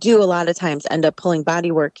I do a lot of times end up pulling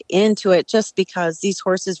body work into it just because these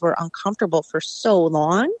horses were uncomfortable for so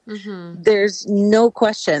long. Mm-hmm. There's no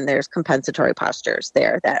question there's compensatory postures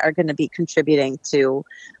there that are going to be contributing to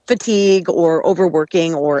fatigue or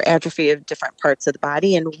overworking or atrophy of different parts of the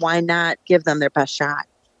body. And why not give them their best shot?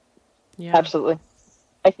 Yeah, absolutely.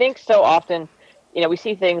 I think so often, we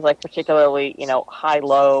see things like particularly,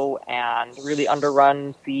 high-low and really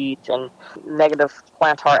underrun feet and negative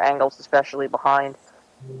plantar angles, especially behind.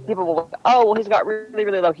 People will look, oh, well, he's got really,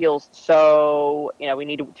 really low heels, so, we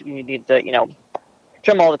need to,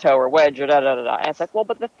 trim all the toe or wedge or da-da-da-da. And it's like, well,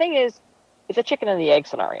 but the thing is, it's a chicken and the egg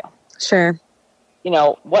scenario. Sure.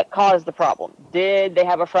 What caused the problem? Did they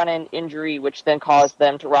have a front end injury, which then caused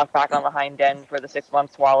them to rock back on the hind end for the 6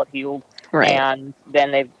 months while it healed? Right. And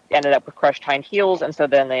then they ended up with crushed hind heels, and so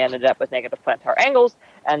then they ended up with negative plantar angles.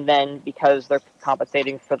 And then because they're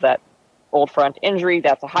compensating for that old front injury,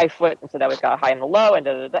 that's a high foot, and so that we've got a high and a low, and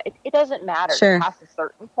it doesn't matter. Sure. Past a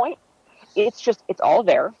certain point, it's all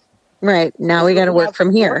there. Right. Now we got to work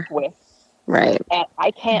from here. Right. And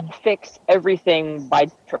I can't fix everything by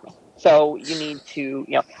treatment. So you need to,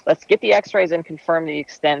 let's get the x-rays and confirm the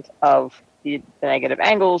extent of the negative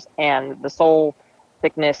angles and the sole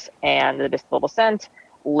thickness and the distal descent.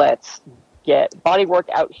 Let's get body work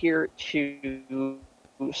out here to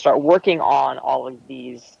start working on all of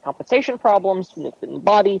these compensation problems in the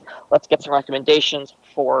body. Let's get some recommendations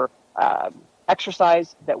for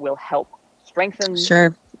exercise that will help strengthen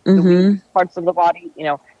the weak parts of the body.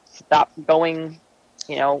 Stop going,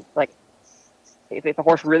 if the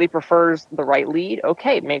horse really prefers the right lead,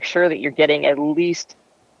 okay, make sure that you're getting at least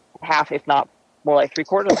half, if not more like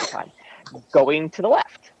 3/4 of the time, going to the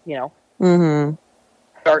left,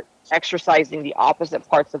 Start exercising the opposite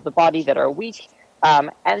parts of the body that are weak.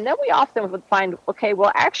 And then we often would find, okay,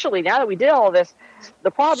 well, actually, now that we did all this,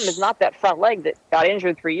 the problem is not that front leg that got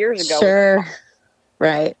injured 3 years ago. Sure.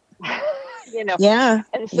 Right. Yeah.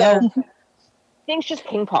 And so things just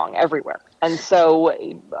ping pong everywhere. And so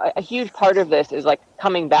a huge part of this is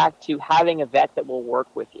coming back to having a vet that will work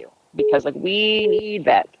with you, because we need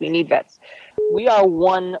vets. We are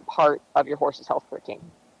one part of your horse's health care team.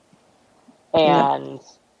 And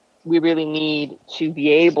we really need to be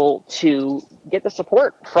able to get the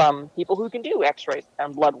support from people who can do x-rays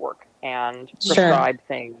and blood work and prescribe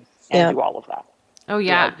things and do all of that. Oh,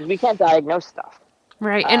 yeah. Because we can't diagnose stuff.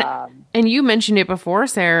 Right. And you mentioned it before,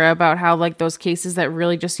 Sarah, about how those cases that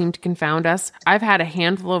really just seem to confound us. I've had a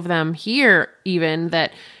handful of them here even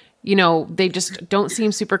that, they just don't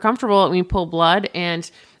seem super comfortable when we pull blood. And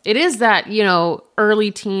it is that, early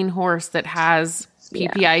teen horse that has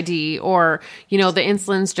PPID or, the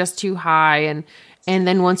insulin's just too high. And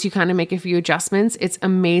then once you kind of make a few adjustments, it's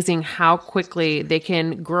amazing how quickly they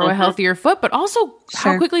can grow a healthier foot, but also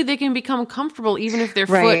how quickly they can become comfortable, even if their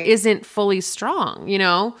foot isn't fully strong,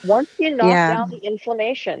 Once you knock down the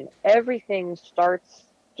inflammation, everything starts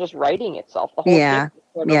just righting itself. The whole thing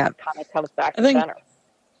kind of comes back to center.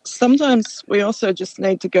 Sometimes we also just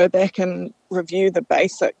need to go back and review the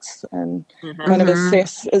basics and kind of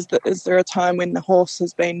assess, is there a time when the horse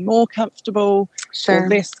has been more comfortable or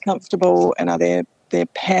less comfortable, and are there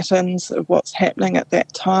patterns of what's happening at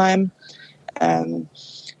that time?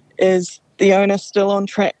 Is the owner still on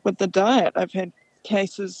track with the diet? I've had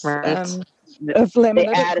cases of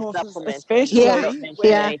laminitic horses especially.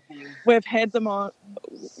 We've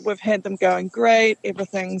had them going great,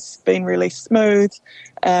 everything's been really smooth,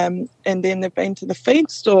 and then they've been to the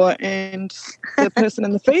feed store and the person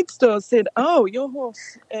in the feed store said, oh, your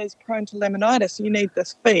horse is prone to laminitis, you need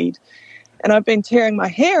this feed. And I've been tearing my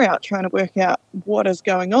hair out trying to work out what is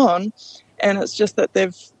going on, and it's just that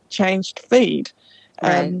they've changed feed.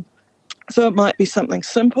 So it might be something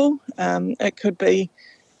simple. It could be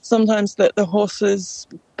sometimes that the horse has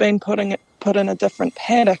been put in a different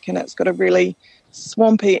paddock and it's got a really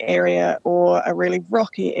swampy area or a really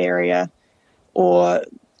rocky area, or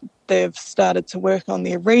they've started to work on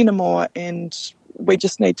the arena more and we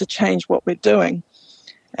just need to change what we're doing.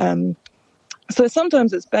 So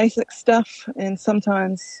sometimes it's basic stuff, and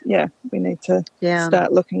sometimes, we need to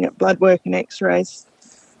start looking at blood work and x-rays.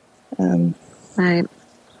 Right.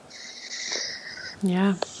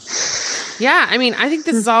 Yeah. Yeah. I mean, I think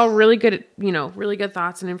this is all really good, really good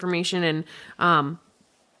thoughts and information.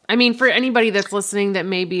 And, for anybody that's listening that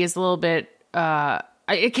maybe is a little bit,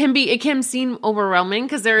 it can seem overwhelming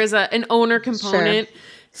because there is an owner component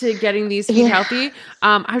to getting these feet healthy.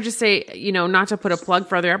 I would just say, not to put a plug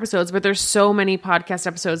for other episodes, but there's so many podcast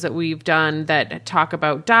episodes that we've done that talk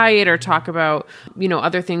about diet or talk about,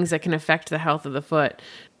 other things that can affect the health of the foot.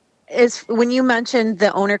 When you mentioned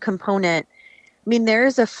the owner component,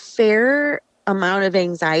 there's a fair amount of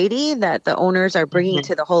anxiety that the owners are bringing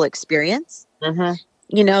to the whole experience.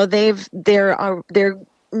 They're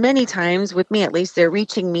many times, with me at least, they're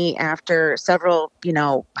reaching me after several,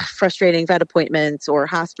 frustrating vet appointments or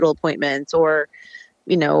hospital appointments or,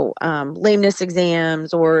 lameness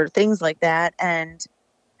exams or things like that. And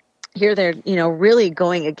here they're, really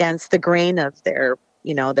going against the grain of their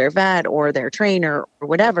vet or their trainer or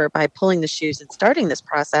whatever by pulling the shoes and starting this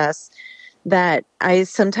process. That I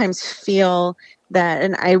sometimes feel that,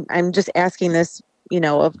 and I'm just asking this,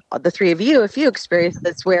 of the three of you, if you experience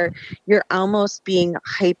this, where you're almost being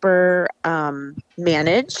hyper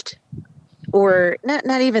managed or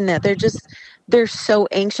not even that. They're so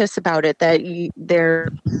anxious about it that they're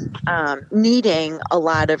needing a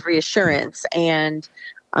lot of reassurance, and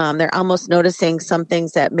they're almost noticing some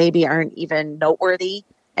things that maybe aren't even noteworthy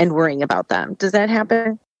and worrying about them. Does that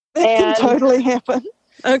happen? That can totally happen.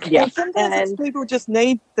 Okay. Yeah. Sometimes people just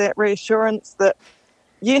need that reassurance that,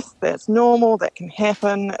 yes, that's normal, that can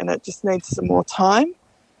happen, and it just needs some more time.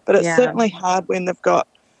 But it's certainly hard when they've got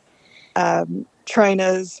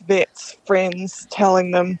trainers, vets, friends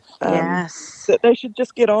telling them that they should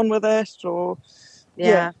just get on with it, or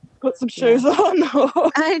put some shoes on.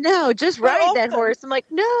 I know, just ride that horse. I'm like,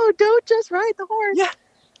 no, don't just ride the horse. Yeah.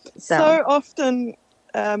 So often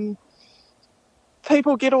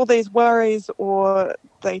people get all these worries, or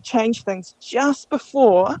they change things just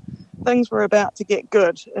before things were about to get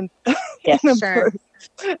good and improve. Sure.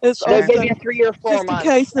 It's They'll give you 3 or 4 months.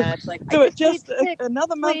 Case of, it's like, do it just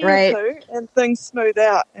another month or two, and things smooth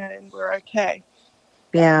out, and we're okay.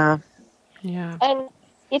 Yeah. And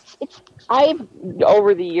I've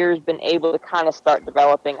over the years been able to kind of start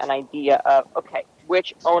developing an idea of, okay,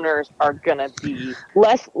 which owners are going to be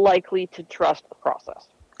less likely to trust the process.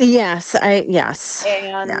 Yes.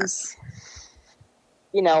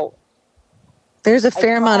 There's a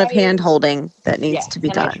fair amount of hand-holding that needs to be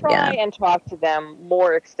done. I try and talk to them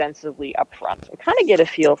more extensively up front and kind of get a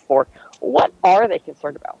feel for what are they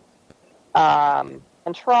concerned about.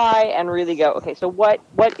 And try and really go, okay, so what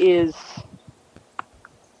is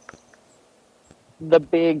the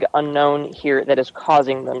big unknown here that is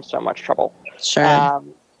causing them so much trouble? Sure.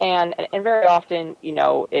 And very often,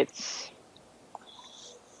 it's...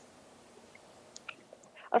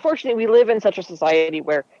 Unfortunately, we live in such a society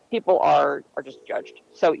where people are just judged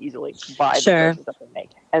so easily by the choices that they make.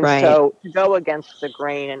 And so to go against the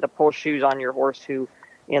grain and to pull shoes on your horse who,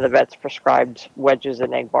 the vet's prescribed wedges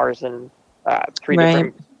and egg bars and 3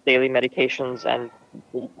 different daily medications and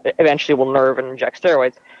eventually will nerve and inject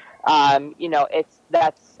steroids,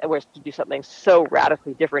 that's whereas to do something so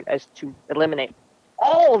radically different as to eliminate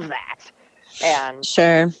all of that and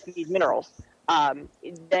feed minerals.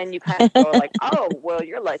 Then you kind of go like, oh, well,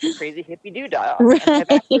 you're like a crazy hippie doodah. And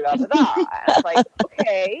it's like,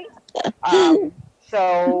 okay.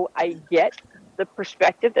 So I get the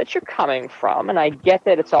perspective that you're coming from, and I get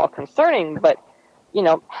that it's all concerning, but,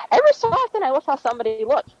 every so often I will tell somebody,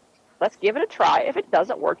 look, let's give it a try. If it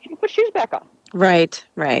doesn't work, you can put shoes back on. Right.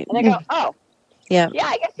 And they go, oh, yeah,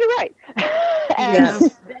 I guess you're right. And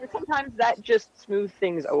then sometimes that just smooths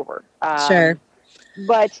things over.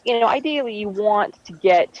 But, ideally you want to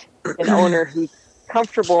get an owner who's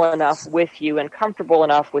comfortable enough with you and comfortable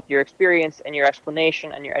enough with your experience and your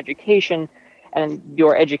explanation and your education and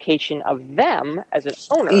your education of them as an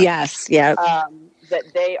owner. Yes, that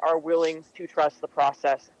they are willing to trust the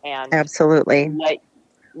process and absolutely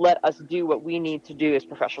let us do what we need to do as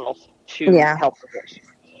professionals to help the horse.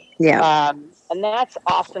 And that's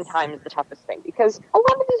oftentimes the toughest thing, because a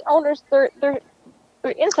lot of these owners, they're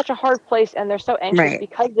in such a hard place, and they're so anxious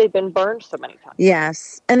because they've been burned so many times.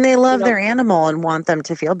 Yes, and they love their animal and want them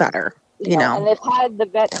to feel better. And they've had the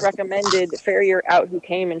vet's recommended farrier out who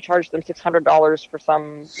came and charged them $600 for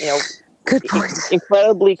some, good point,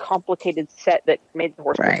 incredibly complicated set that made the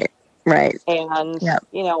horse right. And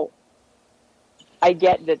I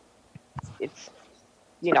get that it's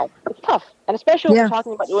it's tough, and especially when we're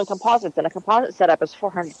talking about doing composites, and a composite setup is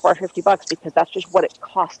 $450 because that's just what it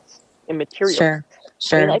costs in materials. Sure.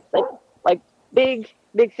 I mean, like big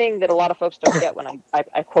thing that a lot of folks don't get when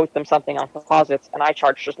I quote them something on composites, and I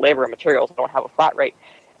charge just labor and materials, I don't have a flat rate,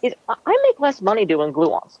 is I make less money doing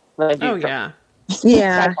glue-ons than I do.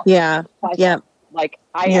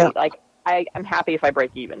 I'm happy if I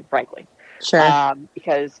break even, frankly.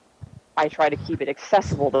 Because I try to keep it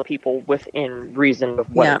accessible to people within reason of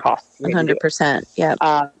what it costs.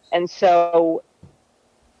 100%. And so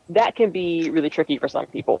that can be really tricky for some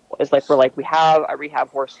people. It's like we have a rehab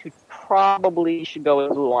horse who probably should go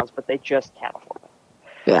with glue-ons, but they just can't afford it.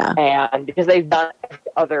 And because they've done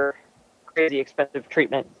other crazy expensive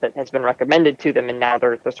treatment that has been recommended to them, and now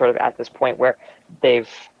they're sort of at this point where they've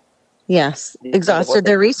exhausted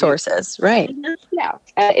their resources. Right. Yeah.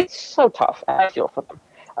 And it's so tough. And I feel for them.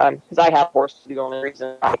 Because I have horses, the only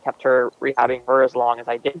reason I kept her rehabbing her as long as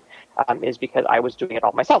I did is because I was doing it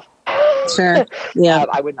all myself.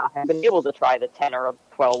 I would not have been able to try the 10 or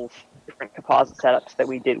 12 different composite setups that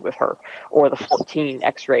we did with her, or the 14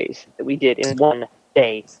 x-rays that we did in one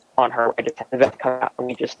day on her. I just had the vet come out and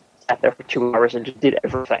we just sat there for 2 hours and just did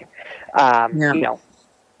everything. And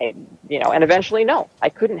eventually, no, I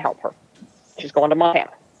couldn't help her. She's going to Montana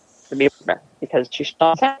to be a partner because she's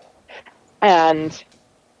not Montana. And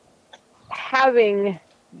having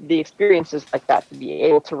the experiences like that, to be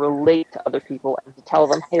able to relate to other people and to tell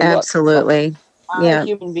them, hey, look, Absolutely. I'm a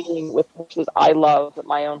human being with horses. I love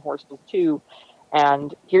my own horses too.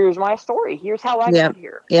 And here's my story. Here's how I got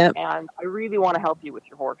here. Yep. And I really want to help you with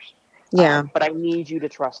your horse. Yeah. But I need you to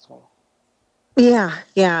trust me. Yeah.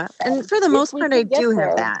 Yeah. And for the most part, I do have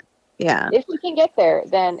there, that. Yeah. If we can get there,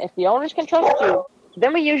 then if the owners can trust you,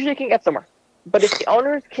 then we usually can get somewhere. But if the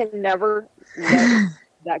owners can never let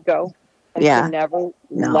that go, and can never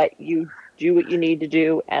let you do what you need to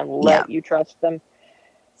do and let you trust them.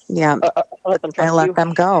 Yeah. Let them trust I let you.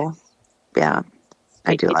 them go. Yeah.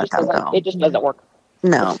 I do let them go. It just doesn't work.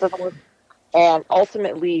 No. It just doesn't work. And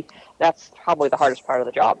ultimately, that's probably the hardest part of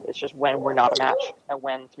the job. It's just when we're not a match and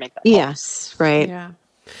when to make that call. Yes. Right. Yeah.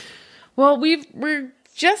 Well, we're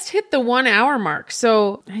just hit the 1 hour mark.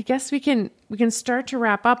 So I guess we can start to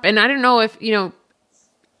wrap up. And I don't know if,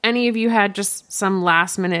 any of you had just some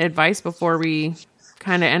last minute advice before we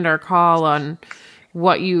kind of end our call on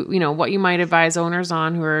what you might advise owners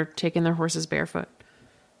on who are taking their horses barefoot.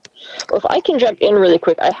 Well, if I can jump in really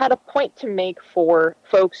quick, I had a point to make for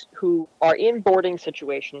folks who are in boarding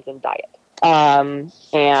situations and diet. And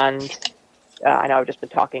I know I've just been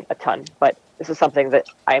talking a ton, but this is something that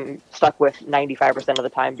I'm stuck with 95% of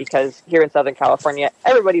the time, because here in Southern California,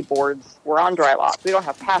 everybody boards. We're on dry lots. We don't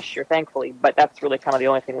have pasture, thankfully, but that's really kind of the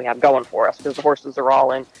only thing we have going for us, because the horses are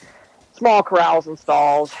all in small corrals and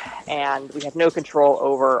stalls, and we have no control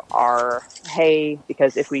over our hay,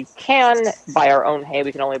 because if we can buy our own hay,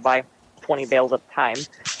 we can only buy 20 bales at a time,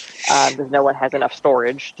 because no one has enough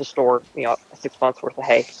storage to store 6 months worth of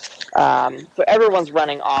hay. So everyone's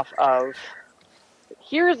running off of,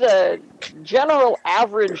 here's a general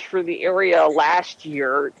average for the area last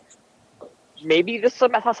year. Maybe this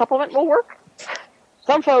supplement will work.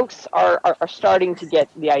 Some folks are starting to get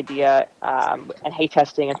the idea and hay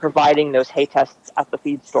testing and providing those hay tests at the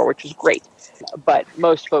feed store, which is great. But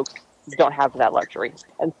most folks don't have that luxury.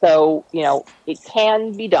 And so, it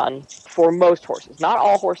can be done for most horses. Not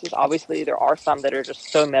all horses, obviously. There are some that are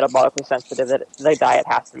just so metabolically sensitive that their diet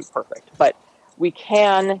has to be perfect. But we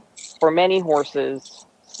can, for many horses,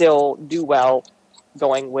 still do well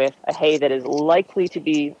going with a hay that is likely to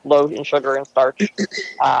be low in sugar and starch,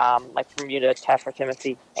 like Bermuda, Teff, or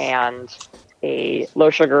Timothy, and a low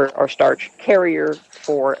sugar or starch carrier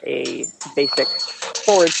for a basic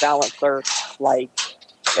forage balancer like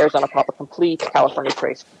Arizona Papa Complete, California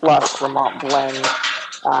Trace Plus, Vermont Blend,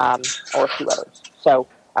 or a few others. So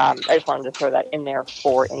I just wanted to throw that in there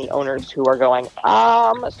for any owners who are going,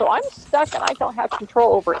 so I'm stuck and I don't have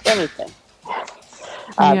control over anything.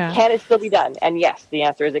 Can it still be done? And yes, the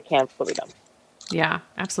answer is it can still be done. Yeah,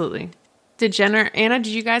 absolutely. Did Jen or Anna,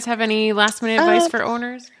 did you guys have any last minute advice for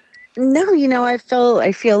owners? No, I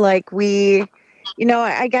feel like we,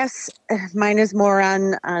 I guess mine is more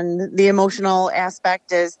on the emotional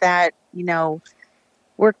aspect, is that,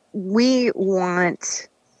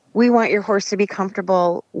 we want your horse to be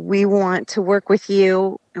comfortable. We want to work with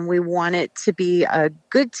you, and we want it to be a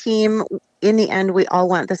good team. In the end, we all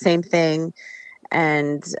want the same thing.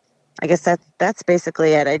 And I guess that's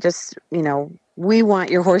basically it. I just, we want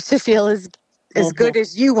your horse to feel as good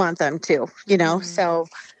as you want them to, so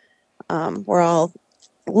we're all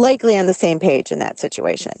likely on the same page in that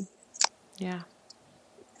situation. Yeah.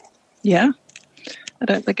 Yeah. I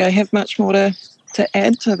don't think I have much more to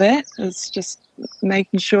add to that. It's just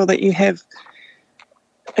making sure that you have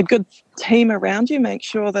a good team around you. Make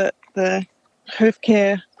sure that the hoof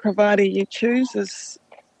care provider you choose is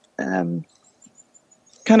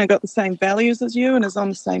kind of got the same values as you and is on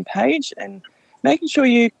the same page, and making sure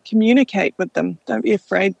you communicate with them. Don't be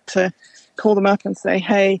afraid to call them up and say,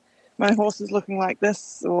 hey, my horse is looking like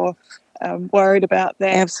this, or worried about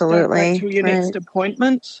that. Absolutely. Don't wait till your next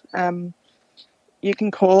appointment. You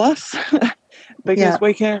can call us because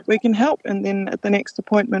we can help, and then at the next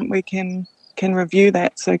appointment we can review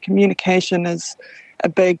that. So communication is a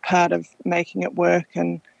big part of making it work,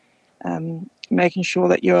 and making sure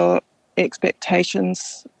that your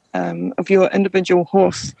expectations of your individual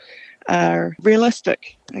horse are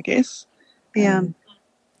realistic, I guess. Yeah.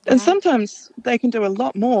 And sometimes they can do a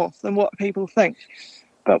lot more than what people think,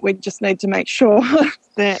 but we just need to make sure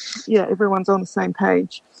that everyone's on the same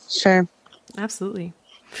page. Sure. Absolutely.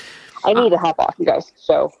 I need to hop off, you guys.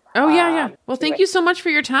 So. Yeah. Well, thank you so much for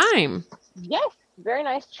your time. Yes. Very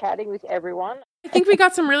nice chatting with everyone. I think we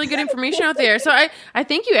got some really good information out there. So I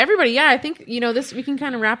thank you, everybody. Yeah, I think, this, we can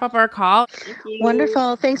kind of wrap up our call.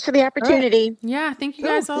 Wonderful. Thanks for the opportunity. Right. Yeah. Thank you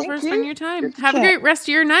guys all for spending your time. Have a great rest of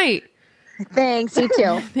your night. Thanks. You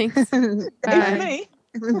too. Thanks. Bye. Me.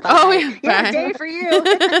 Bye. Oh, yeah. Bye. Yeah, day for you.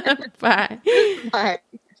 Bye. Bye.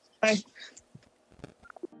 Bye.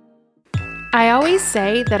 I always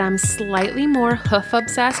say that I'm slightly more hoof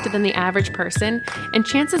obsessed than the average person, and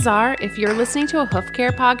chances are, if you're listening to a hoof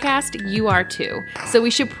care podcast, you are too. So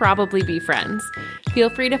we should probably be friends. Feel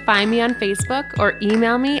free to find me on Facebook or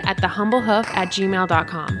email me at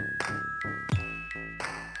thehumblehoof@gmail.com.